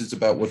choices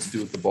about what to do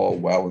with the ball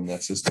while in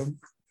that system.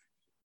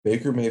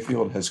 Baker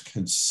Mayfield has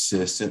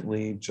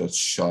consistently just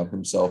shot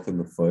himself in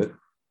the foot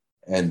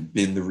and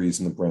been the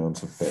reason the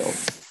Browns have failed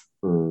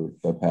for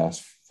the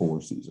past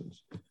 4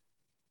 seasons.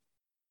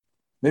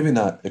 Maybe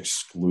not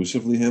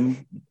exclusively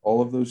him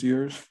all of those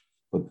years,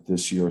 but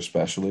this year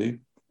especially,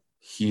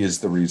 he is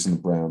the reason the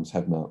Browns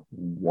have not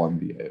won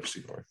the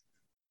AFC North.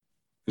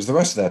 Because the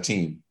rest of that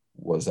team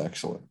was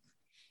excellent.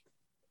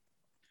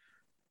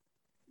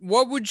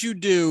 What would you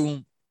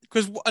do?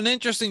 Because an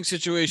interesting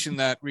situation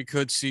that we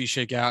could see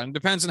shake out, and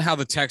depends on how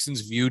the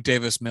Texans view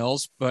Davis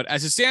Mills. But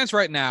as it stands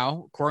right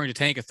now, according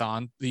to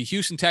Tankathon, the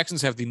Houston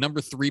Texans have the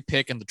number 3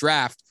 pick in the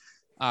draft,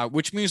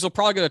 which means they'll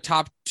probably get a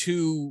top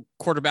 2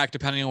 quarterback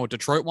depending on what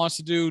Detroit wants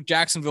to do.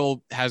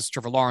 Jacksonville has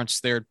Trevor Lawrence.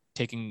 They're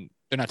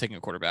not taking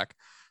a quarterback.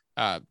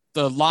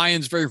 The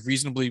Lions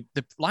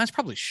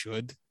probably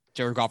should.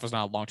 Jared Goff is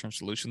not a long-term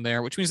solution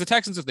there, which means the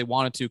Texans, if they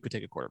wanted to, could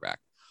take a quarterback.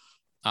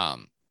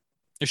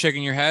 You're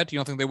shaking your head. You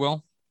don't think they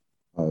will?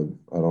 I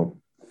don't.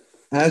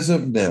 As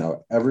of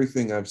now,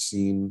 everything I've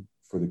seen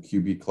for the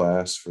QB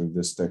class for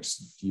this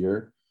next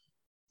year,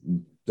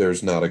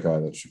 there's not a guy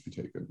that should be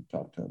taken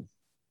top 10.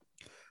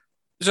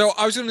 So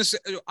I was going to say,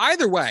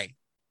 either way,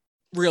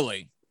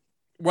 really,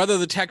 whether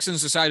the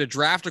Texans decide to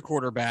draft a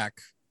quarterback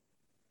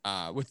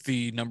with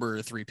the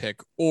number 3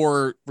 pick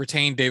or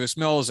retain Davis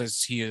Mills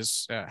as he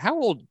is.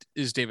 How old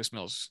is Davis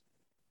Mills?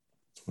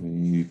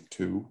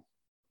 22.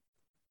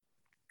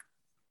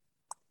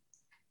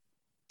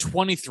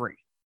 23.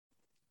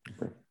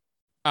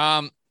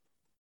 Okay.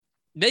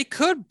 They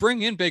could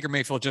bring in Baker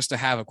Mayfield just to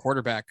have a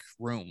quarterback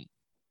room.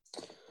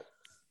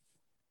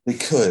 They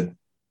could.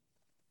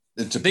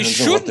 It depends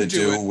on what they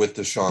do with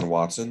Deshaun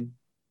Watson.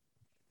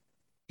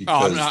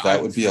 Because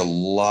that would be a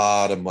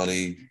lot of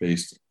money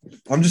based.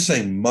 I'm just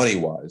saying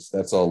money-wise.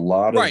 That's a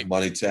lot of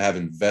money to have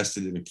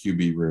invested in a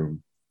QB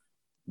room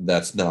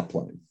that's not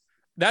playing.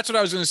 That's what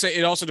I was going to say.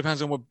 It also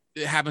depends on what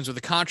happens with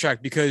the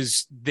contract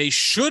because they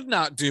should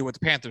not do what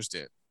the Panthers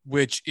did,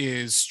 which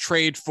is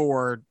trade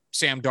for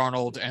Sam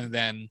Darnold and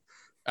then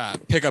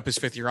pick up his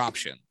 5th-year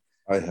option.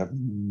 I have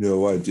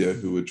no idea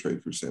who would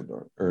trade for Sam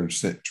Darnold or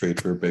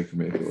trade for Baker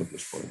Mayfield at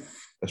this point,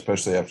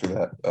 especially after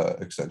that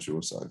extension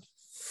was signed.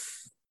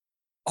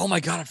 Oh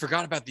my God, I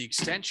forgot about the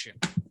extension.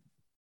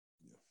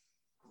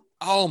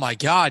 Oh my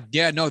God.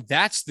 Yeah, no,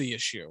 that's the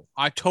issue.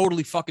 I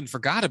totally fucking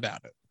forgot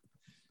about it.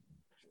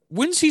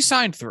 When's he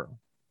signed through?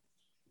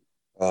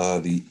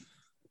 The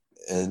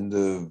end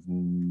of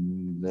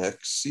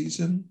next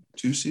season,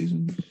 2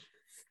 seasons.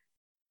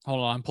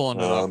 Hold on, I'm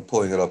pulling it up. I'm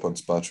pulling it up on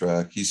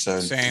Spotrac. He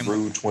signed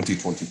through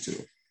 2022.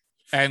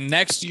 And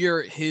next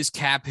year, his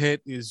cap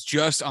hit is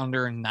just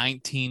under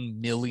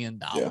 $19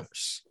 million.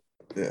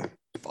 Yeah.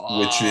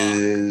 Which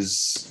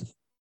is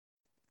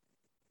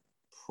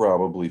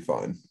probably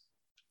fine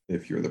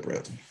if you're the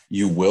Browns.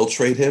 You will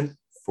trade him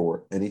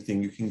for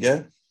anything you can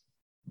get,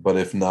 but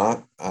if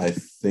not, I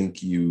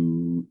think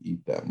you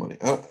eat that money.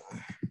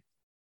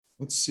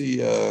 Let's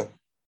see.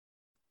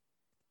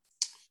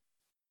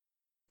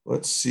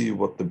 Let's see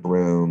what the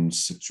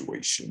Browns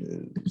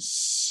situation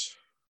is.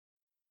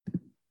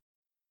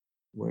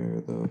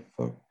 Where the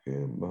fuck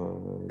am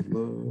I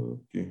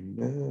looking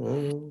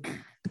now?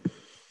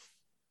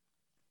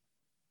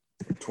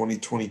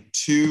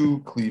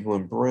 2022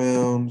 Cleveland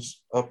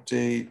Browns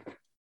update.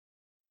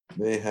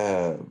 They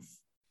have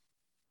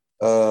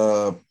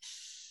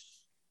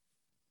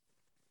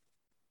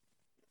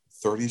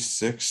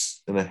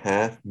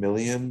 $36.5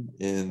 million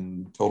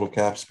in total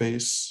cap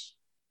space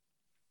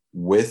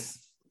with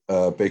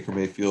Baker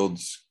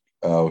Mayfield's.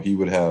 He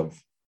would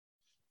have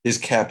his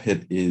cap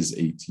hit is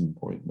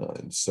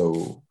 18.9,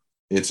 so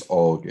it's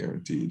all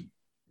guaranteed.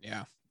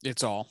 Yeah,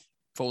 it's all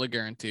fully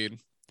guaranteed.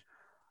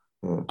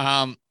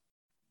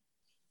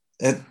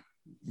 And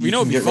we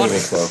know it'd be funny.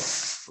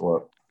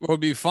 What would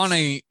be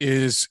funny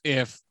is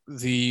if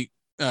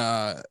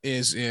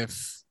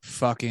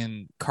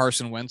fucking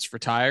Carson Wentz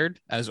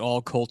retired, as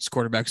all Colts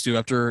quarterbacks do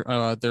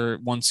after their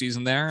 1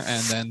 season there,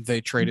 and then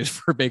they traded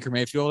for Baker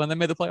Mayfield and then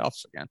made the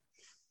playoffs again.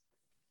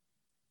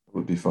 It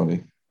would be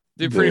funny.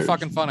 They're pretty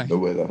fucking funny. The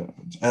way that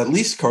happens. At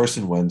least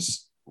Carson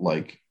Wentz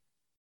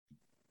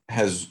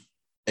has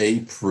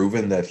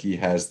proven that he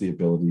has the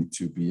ability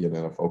to be an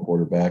NFL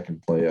quarterback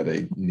and play at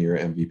a near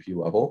MVP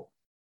level.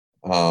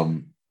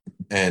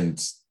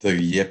 And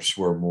the yips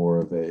were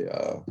more of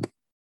a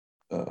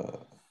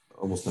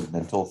almost a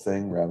mental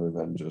thing rather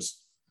than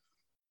just,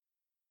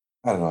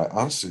 I don't know.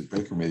 Honestly,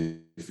 Baker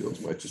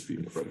Mayfield might just be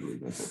incredibly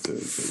mental too,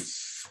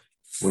 because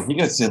when he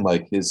gets in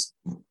his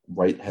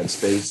right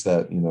headspace,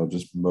 that,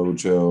 just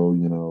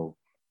mojo,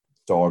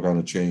 dog on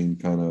a chain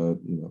kind of,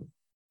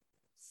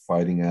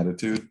 fighting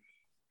attitude,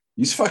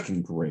 he's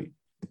fucking great.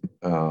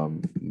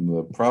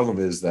 The problem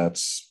is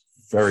that's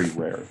very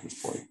rare at this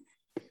point.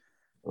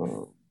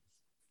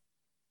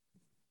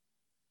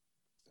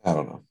 I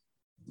don't know.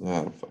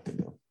 I don't fucking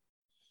know.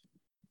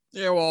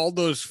 Yeah, well, all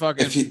those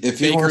fucking if he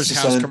Baker's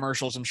House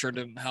commercials, I'm sure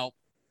didn't help.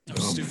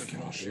 Stupid.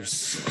 Gosh, I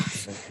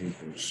hate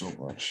those so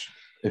much.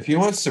 If he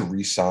wants to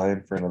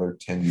re-sign for another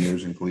 10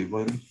 years in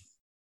Cleveland,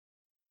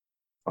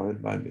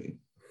 fine by me.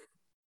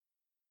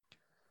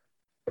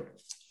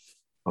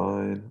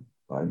 Fine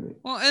by me.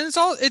 Well, and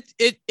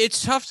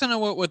it's tough to know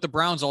what the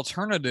Browns'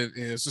 alternative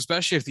is,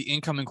 especially if the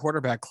incoming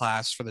quarterback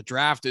class for the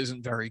draft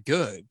isn't very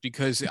good,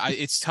 because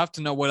it's tough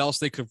to know what else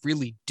they could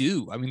really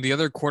do. I mean, the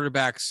other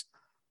quarterbacks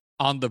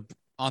on the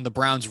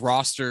Browns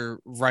roster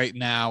right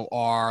now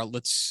are,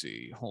 let's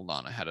see, hold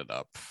on, I had it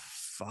up.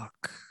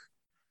 Fuck.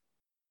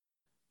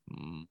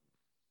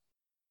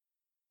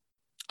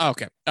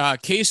 Okay.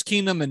 Case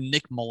Keenum and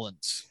Nick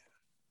Mullins.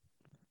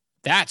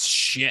 That's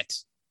shit.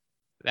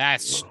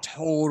 That's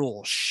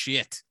total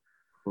shit.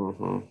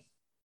 Mm-hmm.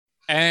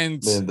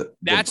 And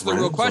that's the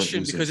real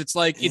question, because it's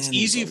it's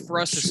easy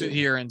for us to sit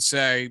here and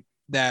say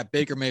that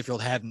Baker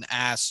Mayfield had an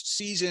ass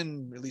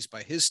season, at least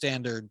by his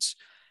standards,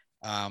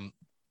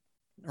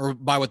 or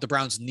by what the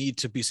Browns need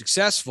to be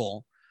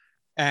successful.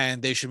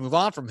 and they should move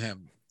on from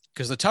him.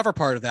 Because the tougher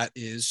part of that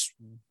is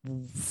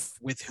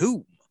with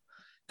whom?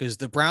 Because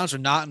the Browns are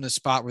not in a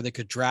spot where they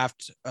could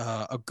draft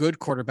a good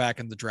quarterback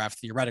in the draft,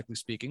 theoretically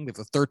speaking. They have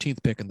the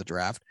 13th pick in the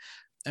draft.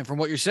 And from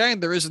what you're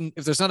saying,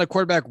 if there's not a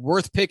quarterback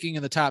worth picking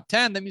in the top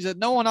 10, that means that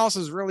no one else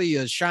is really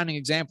a shining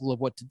example of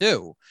what to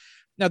do.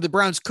 Now, the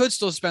Browns could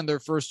still spend their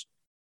first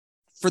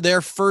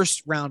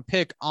round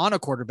pick on a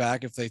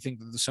quarterback if they think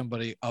that there's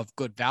somebody of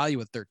good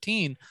value at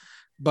 13.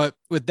 But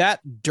with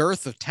that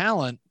dearth of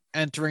talent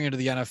entering into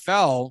the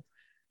NFL,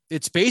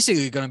 it's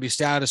basically going to be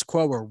status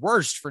quo or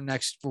worse for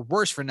next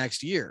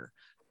year.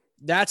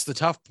 That's the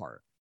tough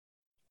part.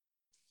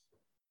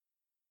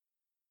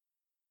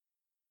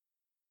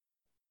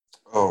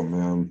 Oh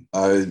man,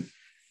 I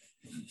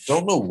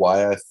don't know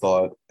why I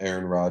thought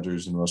Aaron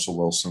Rodgers and Russell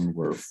Wilson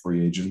were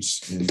free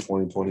agents in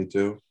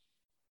 2022.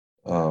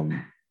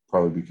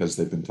 Probably because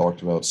they've been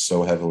talked about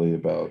so heavily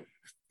about,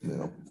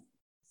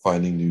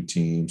 finding new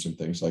teams and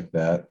things like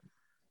that.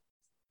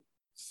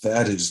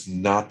 That is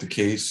not the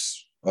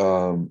case.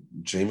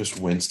 Jameis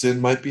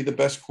Winston might be the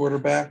best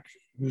quarterback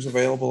who's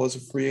available as a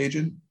free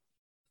agent.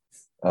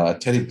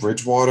 Teddy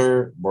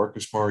Bridgewater,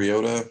 Marcus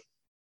Mariota,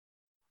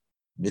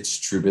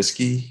 Mitch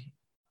Trubisky.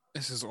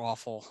 This is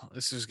awful.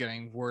 This is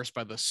getting worse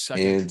by the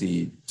second.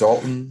 Andy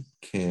Dalton,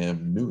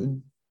 Cam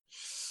Newton.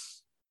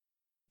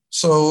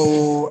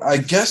 So I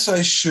guess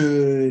I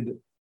should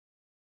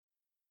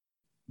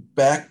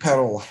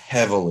backpedal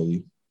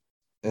heavily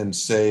and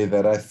say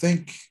that I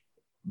think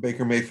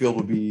Baker Mayfield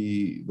will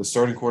be the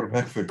starting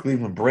quarterback for the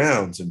Cleveland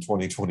Browns in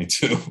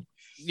 2022.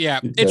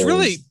 Yeah, it's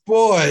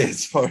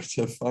hard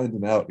to find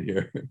him out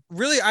here.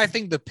 Really, I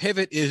think the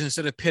pivot is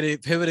instead of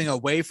pivoting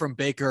away from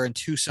Baker and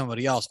to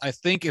somebody else. I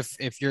think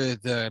if you're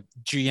the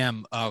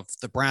GM of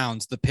the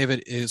Browns, the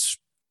pivot is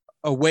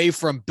away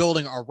from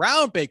building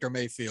around Baker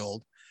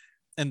Mayfield,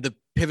 and the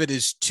pivot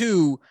is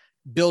to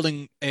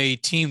building a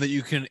team that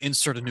you can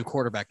insert a new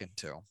quarterback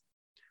into.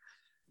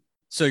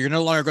 So you're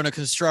no longer going to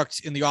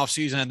construct in the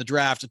offseason and the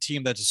draft a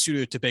team that's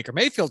suited to Baker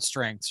Mayfield's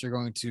strengths. You're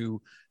going to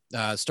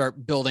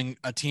start building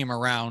a team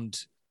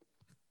around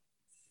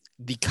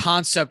the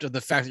concept of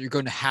the fact that you're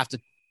going to have to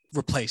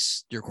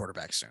replace your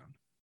quarterback soon.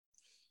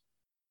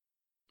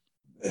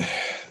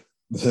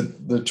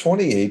 The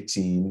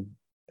 2018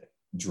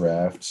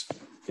 draft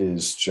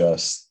is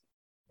just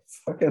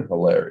fucking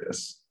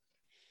hilarious.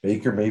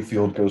 Baker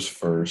Mayfield goes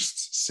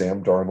first.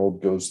 Sam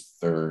Darnold goes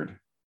third.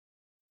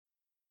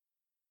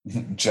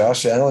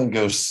 Josh Allen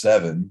goes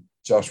 7.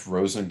 Josh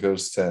Rosen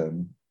goes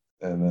 10.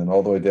 And then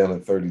all the way down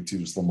at 32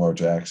 is Lamar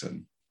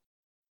Jackson.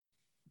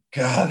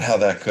 God, how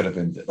that could have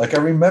been. Like, I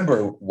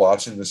remember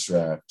watching this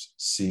draft,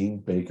 seeing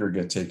Baker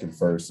get taken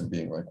first and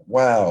being like,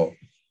 wow,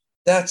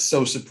 that's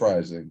so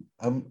surprising.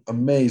 I'm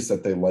amazed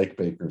that they like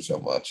Baker so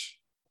much.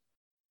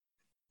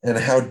 And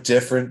how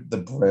different the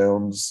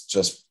Browns'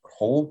 just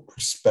whole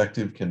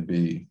perspective can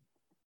be.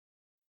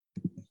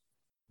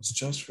 It's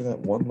just for that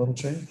one little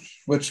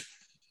change, which,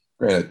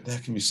 granted,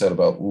 that can be said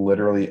about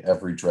literally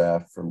every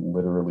draft for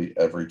literally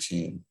every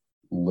team.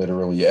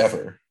 Literally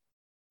ever.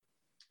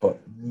 But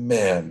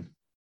man,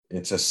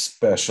 it's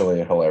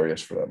especially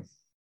hilarious for them.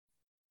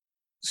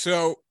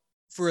 So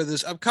for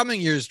this upcoming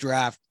year's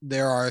draft,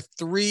 there are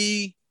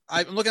 3.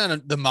 I'm looking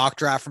at the mock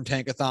draft from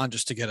Tankathon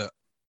just to get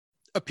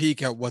a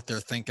peek at what they're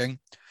thinking,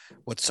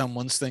 what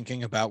someone's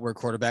thinking about where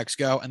quarterbacks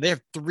go. And they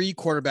have 3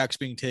 quarterbacks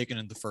being taken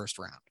in the first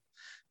round,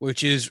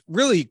 which is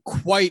really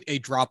quite a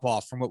drop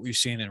off from what we've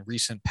seen in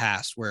recent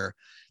past, where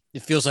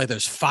it feels like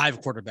there's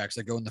 5 quarterbacks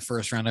that go in the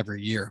first round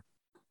every year.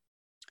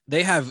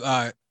 They have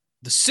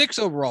the 6th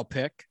overall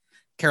pick,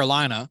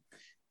 Carolina,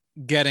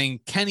 getting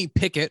Kenny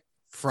Pickett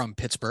from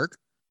Pittsburgh.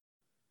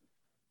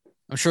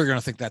 I'm sure you're going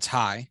to think that's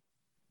high.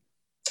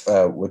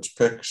 Which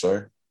pick?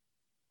 Sorry.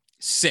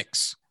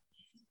 6.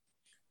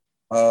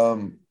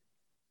 High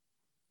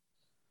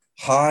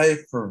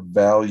for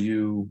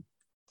value,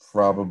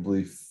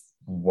 probably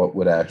what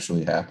would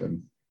actually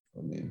happen.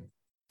 I mean,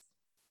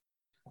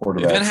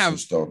 quarterbacks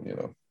just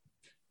don't,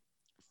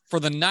 For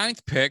the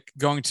 9th pick,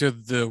 going to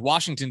the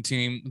Washington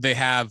team, they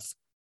have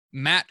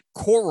Matt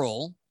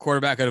Corral,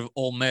 quarterback out of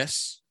Ole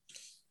Miss.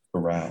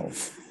 Corral.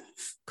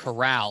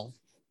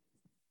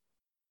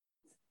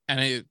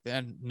 And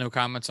no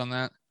comments on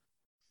that?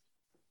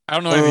 I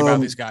don't know anything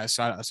about these guys,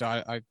 so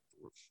I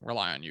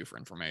rely on you for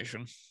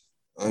information.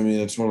 I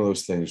mean, it's one of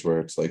those things where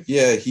it's like,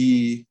 yeah,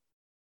 I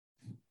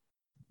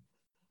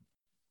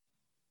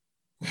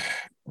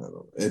don't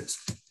know.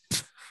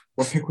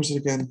 What pick was it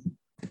again?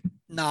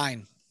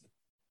 9.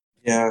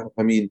 Yeah,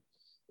 I mean,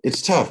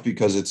 it's tough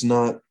because it's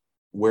not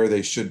where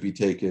they should be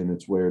taken,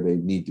 it's where they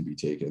need to be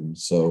taken.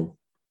 So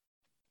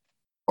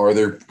are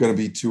there going to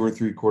be 2 or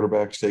 3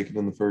 quarterbacks taken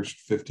in the first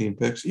 15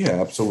 picks?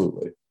 Yeah,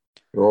 absolutely.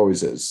 There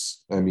always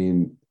is. I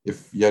mean,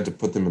 if you had to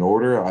put them in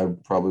order, I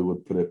probably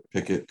would put it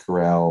Pickett,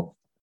 Corral,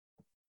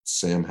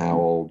 Sam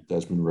Howell,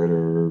 Desmond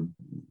Ridder,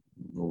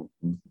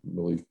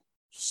 really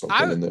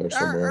something in there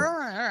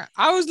somewhere.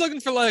 I was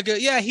looking for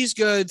he's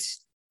good.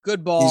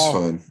 Good ball. He's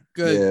fun.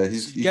 Good. Yeah,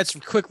 he gets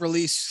some quick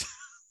release.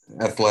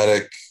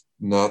 Athletic.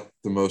 not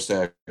the most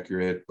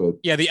accurate, but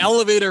yeah, the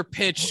elevator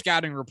pitch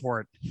scouting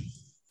report.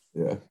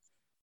 Yeah.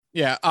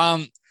 Yeah.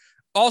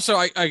 Also,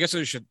 I guess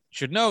I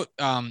should note,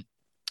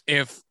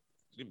 if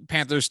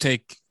Panthers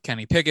take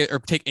Kenny Pickett or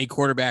take a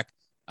quarterback,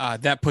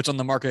 that puts on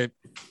the market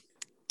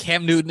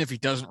Cam Newton if he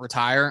doesn't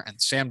retire,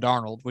 and Sam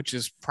Darnold, which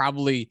is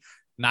probably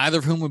neither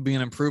of whom would be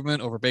an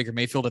improvement over Baker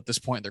Mayfield at this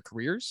point in their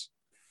careers.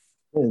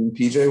 And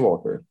PJ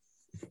Walker.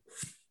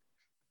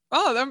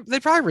 Oh, they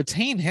probably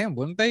retain him,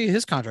 wouldn't they?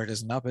 His contract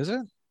isn't up, is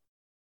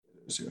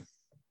it?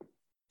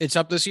 It's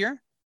up this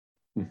year?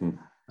 Mm-hmm.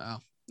 Oh,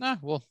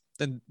 well,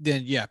 then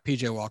yeah,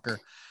 PJ Walker.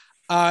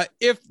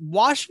 If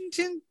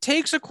Washington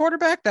takes a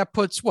quarterback, that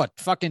puts what,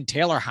 fucking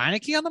Taylor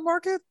Heineke on the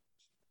market?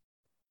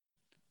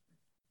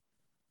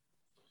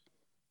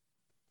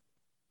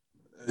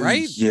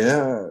 Right?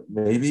 Yeah,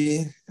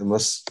 maybe.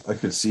 Unless I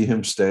could see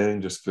him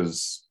staying just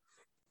because,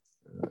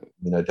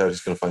 I doubt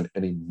he's going to find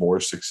any more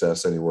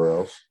success anywhere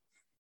else.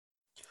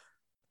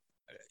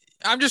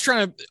 I'm just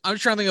trying to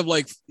think of,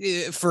 like,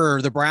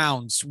 for the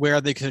Browns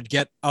where they could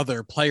get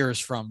other players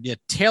from. Yeah,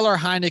 Taylor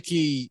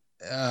Heineke.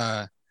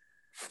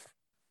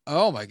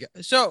 Oh my God.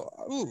 So,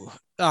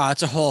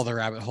 it's a whole other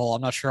rabbit hole.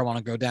 I'm not sure I want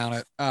to go down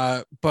it.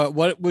 But I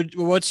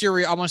want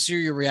to see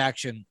your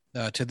reaction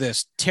to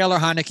this. Taylor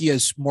Heineke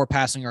has more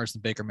passing yards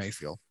than Baker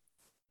Mayfield.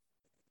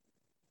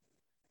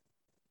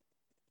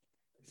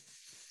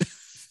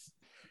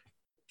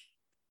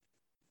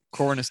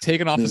 Corin has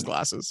taken off his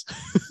glasses.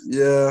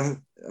 Yeah,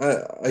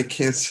 I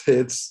can't say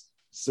it's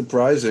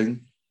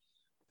surprising.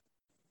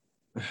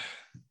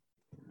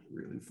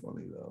 Really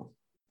funny, though.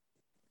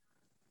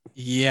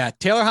 Yeah,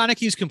 Taylor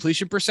Heineke's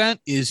completion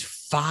percent is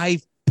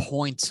 5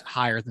 points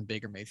higher than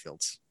Baker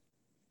Mayfield's.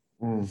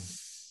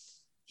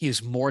 He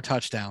has more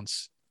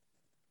touchdowns.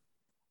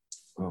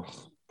 Oh,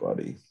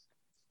 buddy.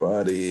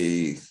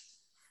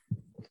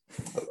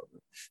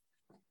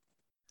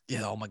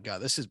 Yeah, oh my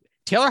God.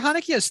 Taylor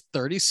Heineke has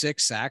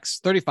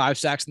 35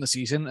 sacks in the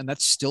season, and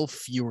that's still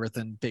fewer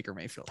than Baker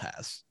Mayfield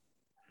has.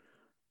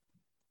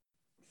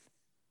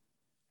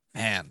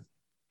 Man,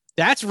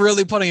 that's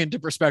really putting into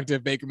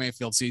perspective Baker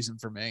Mayfield's season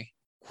for me.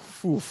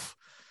 Oof.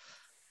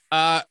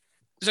 So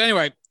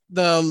anyway,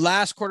 the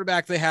last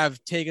quarterback they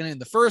have taken in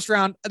the first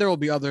round, there will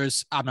be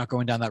others, I'm not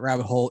going down that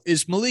rabbit hole,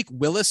 is Malik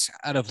Willis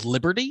out of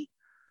Liberty.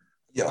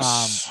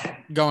 Yes.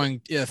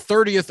 Going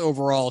 30th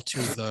overall to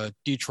the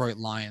Detroit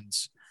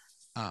Lions.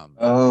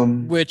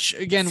 Which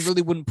again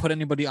really wouldn't put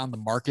anybody on the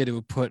market. It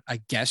would put,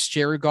 I guess,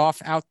 Jared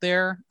Goff out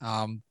there.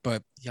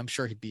 But I'm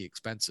sure he'd be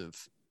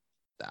expensive.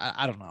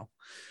 I don't know.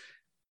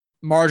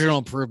 Marginal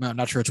improvement. I'm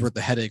not sure it's worth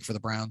the headache for the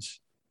Browns.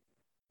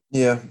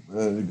 Yeah,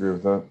 I agree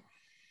with that.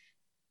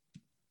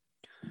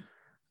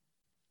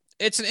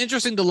 It's an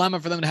interesting dilemma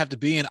for them to have to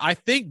be in. I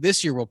think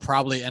this year will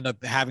probably end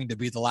up having to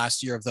be the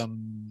last year of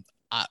them,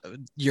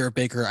 year of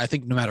Baker. I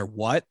think no matter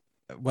what,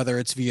 whether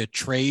it's via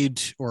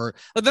trade or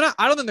I don't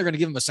think they're going to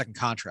give him a second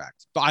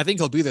contract, but I think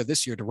he'll be there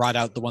this year to ride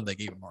out the one they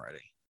gave him already.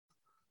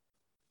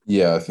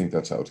 Yeah, I think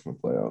that's how it's going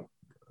to play out.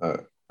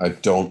 I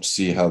don't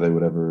see how they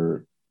would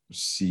ever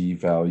see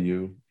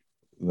value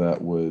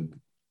that would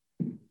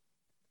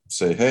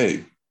say,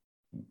 "Hey,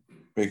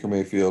 Baker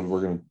Mayfield,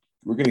 we're going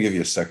to give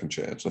you a second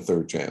chance, a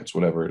third chance,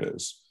 whatever it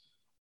is."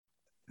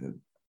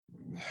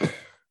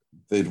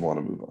 They'd want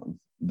to move on.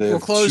 They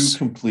have too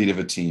complete of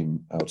a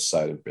team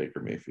outside of Baker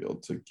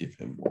Mayfield to give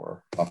him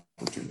more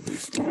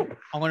opportunities.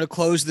 I'm going to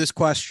close this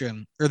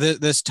question or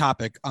this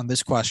topic on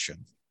this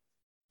question.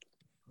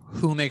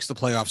 Who makes the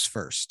playoffs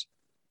first?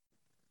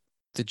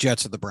 The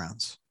Jets or the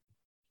Browns?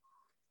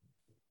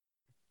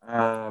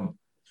 The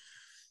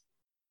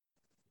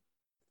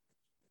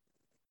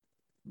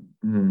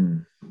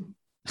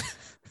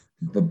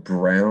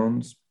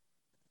Browns,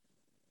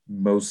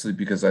 mostly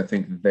because I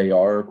think they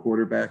are a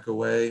quarterback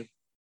away,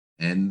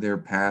 and their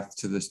path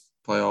to the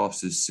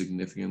playoffs is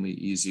significantly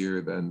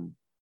easier than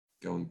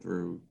going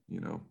through,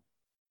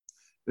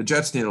 the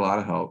Jets need a lot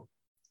of help.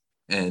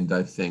 And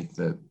I think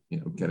that,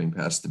 getting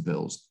past the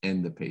Bills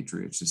and the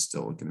Patriots is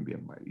still going to be a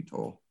mighty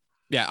toll.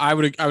 Yeah, I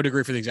would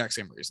agree for the exact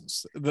same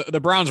reasons. The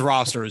Browns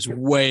roster is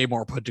way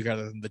more put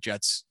together than the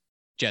Jets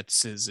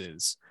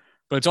is.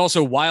 But it's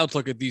also wild to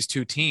look at these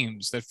two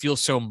teams that feel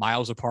so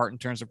miles apart in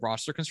terms of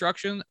roster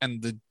construction,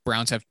 and the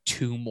Browns have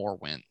 2 more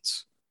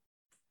wins.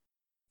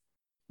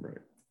 Right.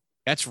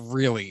 That's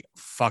really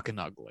fucking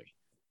ugly.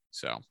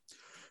 So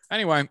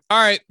anyway,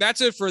 all right,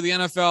 that's it for the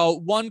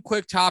NFL. One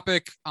quick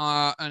topic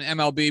on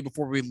MLB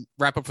before we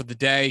wrap up for the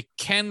day.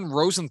 Ken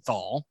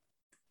Rosenthal,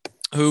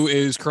 who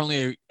is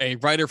currently a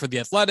writer for The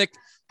Athletic,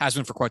 has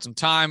been for quite some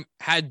time,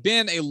 had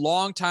been a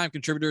longtime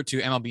contributor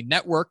to MLB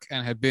Network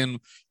and had been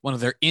one of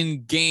their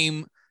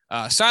in-game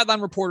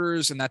sideline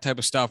reporters and that type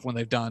of stuff when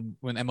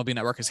MLB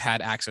Network has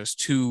had access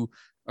to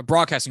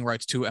broadcasting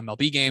rights to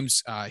MLB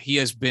games. He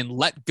has been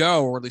let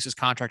go, or at least his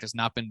contract has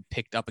not been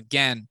picked up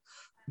again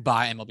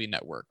by MLB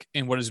Network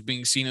in what is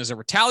being seen as a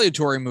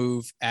retaliatory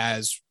move,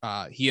 as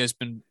he has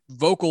been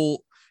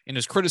vocal in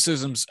his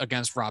criticisms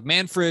against Rob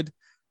Manfred.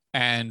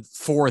 And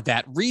for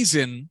that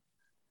reason,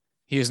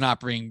 he is not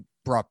being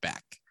brought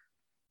back.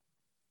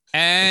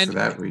 And for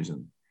that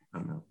reason, I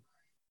don't know.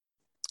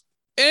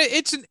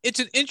 It's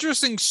an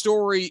interesting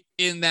story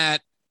in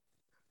that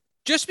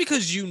just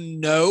because you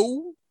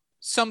know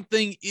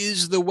something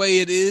is the way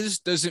it is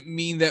doesn't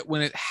mean that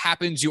when it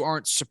happens you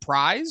aren't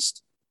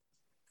surprised,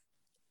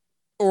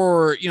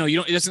 or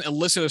it doesn't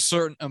elicit a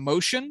certain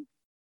emotion.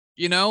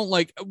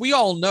 Like we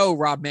all know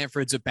Rob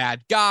Manfred's a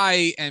bad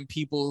guy, and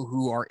people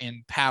who are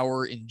in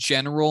power in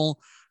general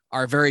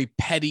are very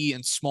petty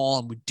and small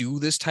and would do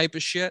this type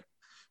of shit.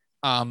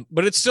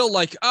 But it's still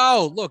like,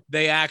 oh, look,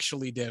 they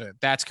actually did it.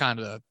 That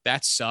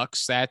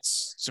sucks.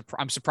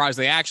 I'm surprised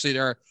they actually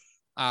are.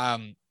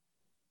 I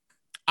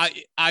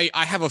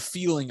have a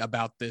feeling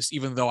about this,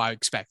 even though I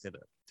expected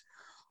it.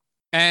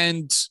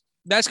 And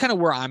that's kind of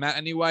where I'm at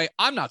anyway.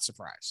 I'm not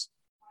surprised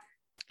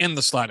in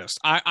the slightest.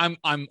 I'm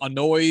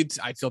annoyed.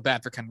 I feel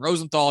bad for Ken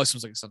Rosenthal. He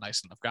seems like he's a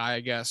nice enough guy, I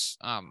guess.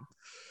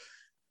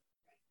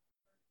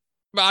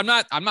 But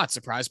I'm not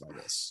surprised by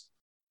this.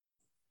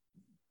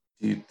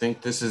 Do you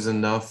think this is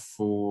enough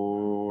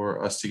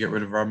for us to get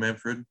rid of Rob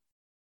Manfred?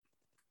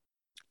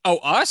 Oh,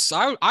 us?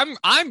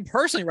 I'm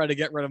personally ready to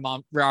get rid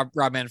of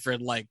Rob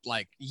Manfred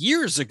like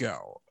years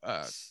ago.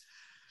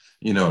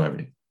 You know what I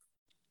mean?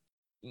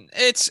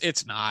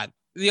 It's not.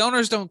 The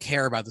owners don't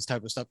care about this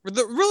type of stuff.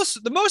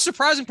 The most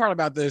surprising part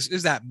about this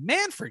is that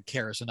Manfred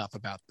cares enough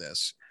about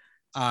this,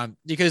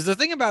 because the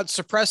thing about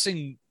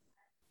suppressing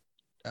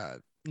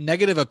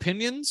negative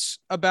opinions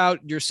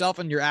about yourself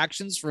and your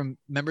actions from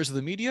members of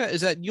the media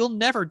is that you'll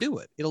never do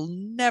it. It'll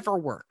never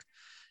work.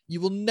 You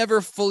will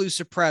never fully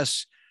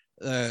suppress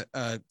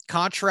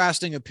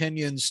contrasting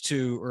opinions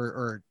to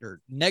or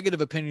negative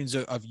opinions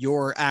of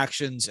your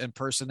actions and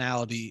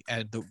personality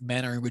and the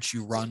manner in which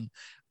you run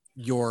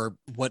your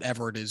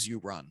whatever it is you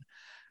run.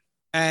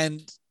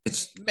 And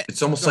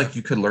it's almost like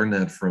you could learn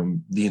that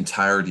from the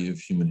entirety of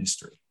human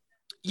history.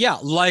 Yeah,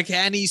 like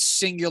any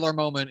singular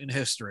moment in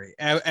history,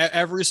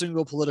 every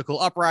single political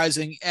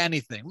uprising,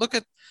 anything. Look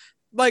at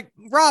like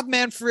Rob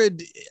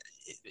Manfred.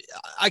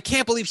 I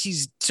can't believe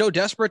he's so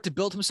desperate to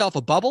build himself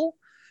a bubble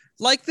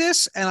like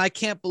this. And I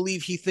can't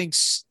believe he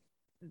thinks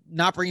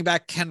not bringing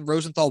back Ken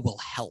Rosenthal will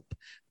help.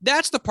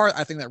 That's the part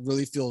I think that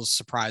really feels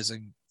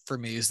surprising for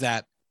me, is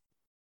that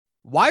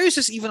why is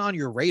this even on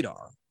your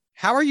radar?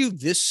 How are you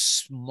this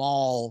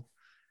small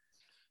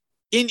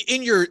in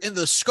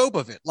the scope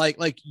of it?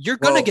 Like you're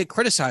going to get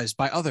criticized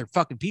by other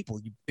fucking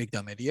people, you big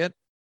dumb idiot.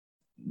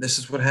 This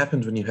is what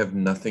happens when you have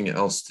nothing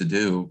else to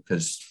do,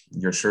 because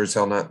you're sure as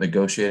hell not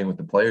negotiating with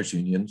the players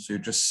union. So you're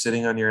just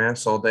sitting on your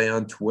ass all day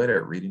on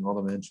Twitter, reading all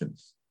the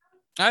mentions.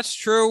 That's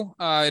true.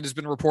 It has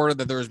been reported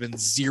that there has been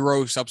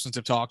zero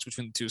substantive talks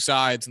between the two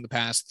sides in the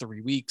past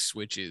 3 weeks,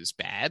 which is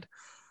bad.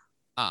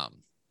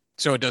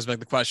 So it does beg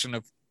the question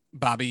of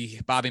Bobby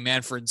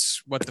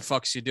Manfred's, what the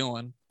fuck's you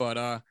doing?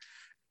 But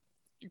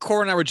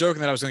Corey and I were joking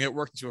that I was going to get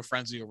worked into a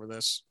frenzy over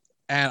this,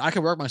 and I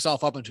could work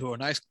myself up into a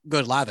nice,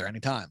 good lather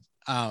anytime.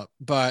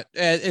 But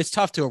it's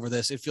tough to over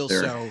this. It feels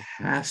there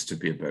has to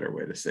be a better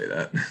way to say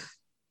that.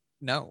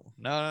 No.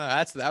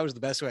 That was the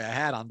best way I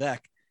had on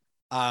deck.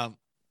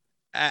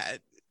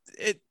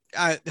 It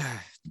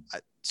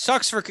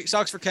sucks for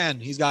Ken.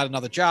 He's got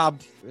another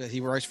job. He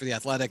writes for The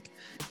Athletic.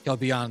 He'll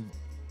be on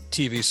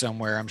TV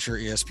somewhere. I'm sure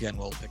ESPN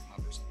will pick him up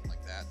or something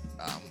like that.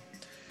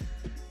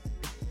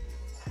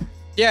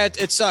 Yeah,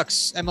 it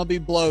sucks.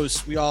 MLB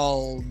blows. We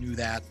all knew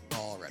that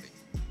already.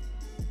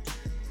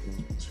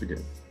 Yes, we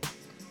did.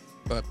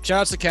 But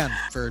shout out to Ken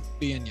for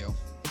being you.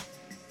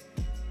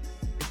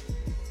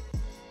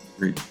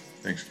 Great.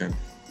 Thanks, Ken.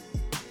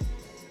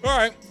 All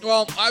right.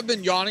 Well, I've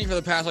been yawning for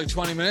the past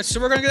 20 minutes, so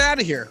we're going to get out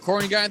of here.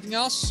 Corey, you got anything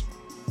else?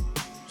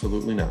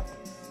 Absolutely not.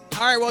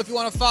 All right. Well, if you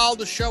want to follow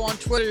the show on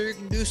Twitter, you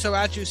can do so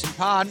at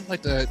JuicyPod. If you'd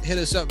like to hit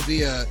us up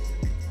via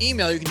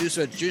email, you can do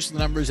so at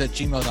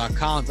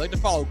juicythenumbers@gmail.com. If you'd like to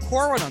follow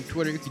Corwin on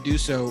Twitter, you can do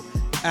so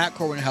at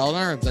Corwin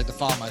Hellner. If you'd like to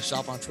follow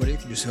myself on Twitter, you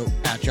can do so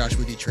at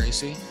Joshua D.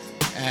 Tracy.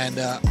 And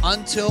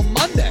until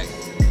Monday,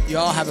 you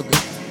all have a good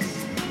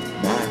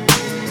one. Bye.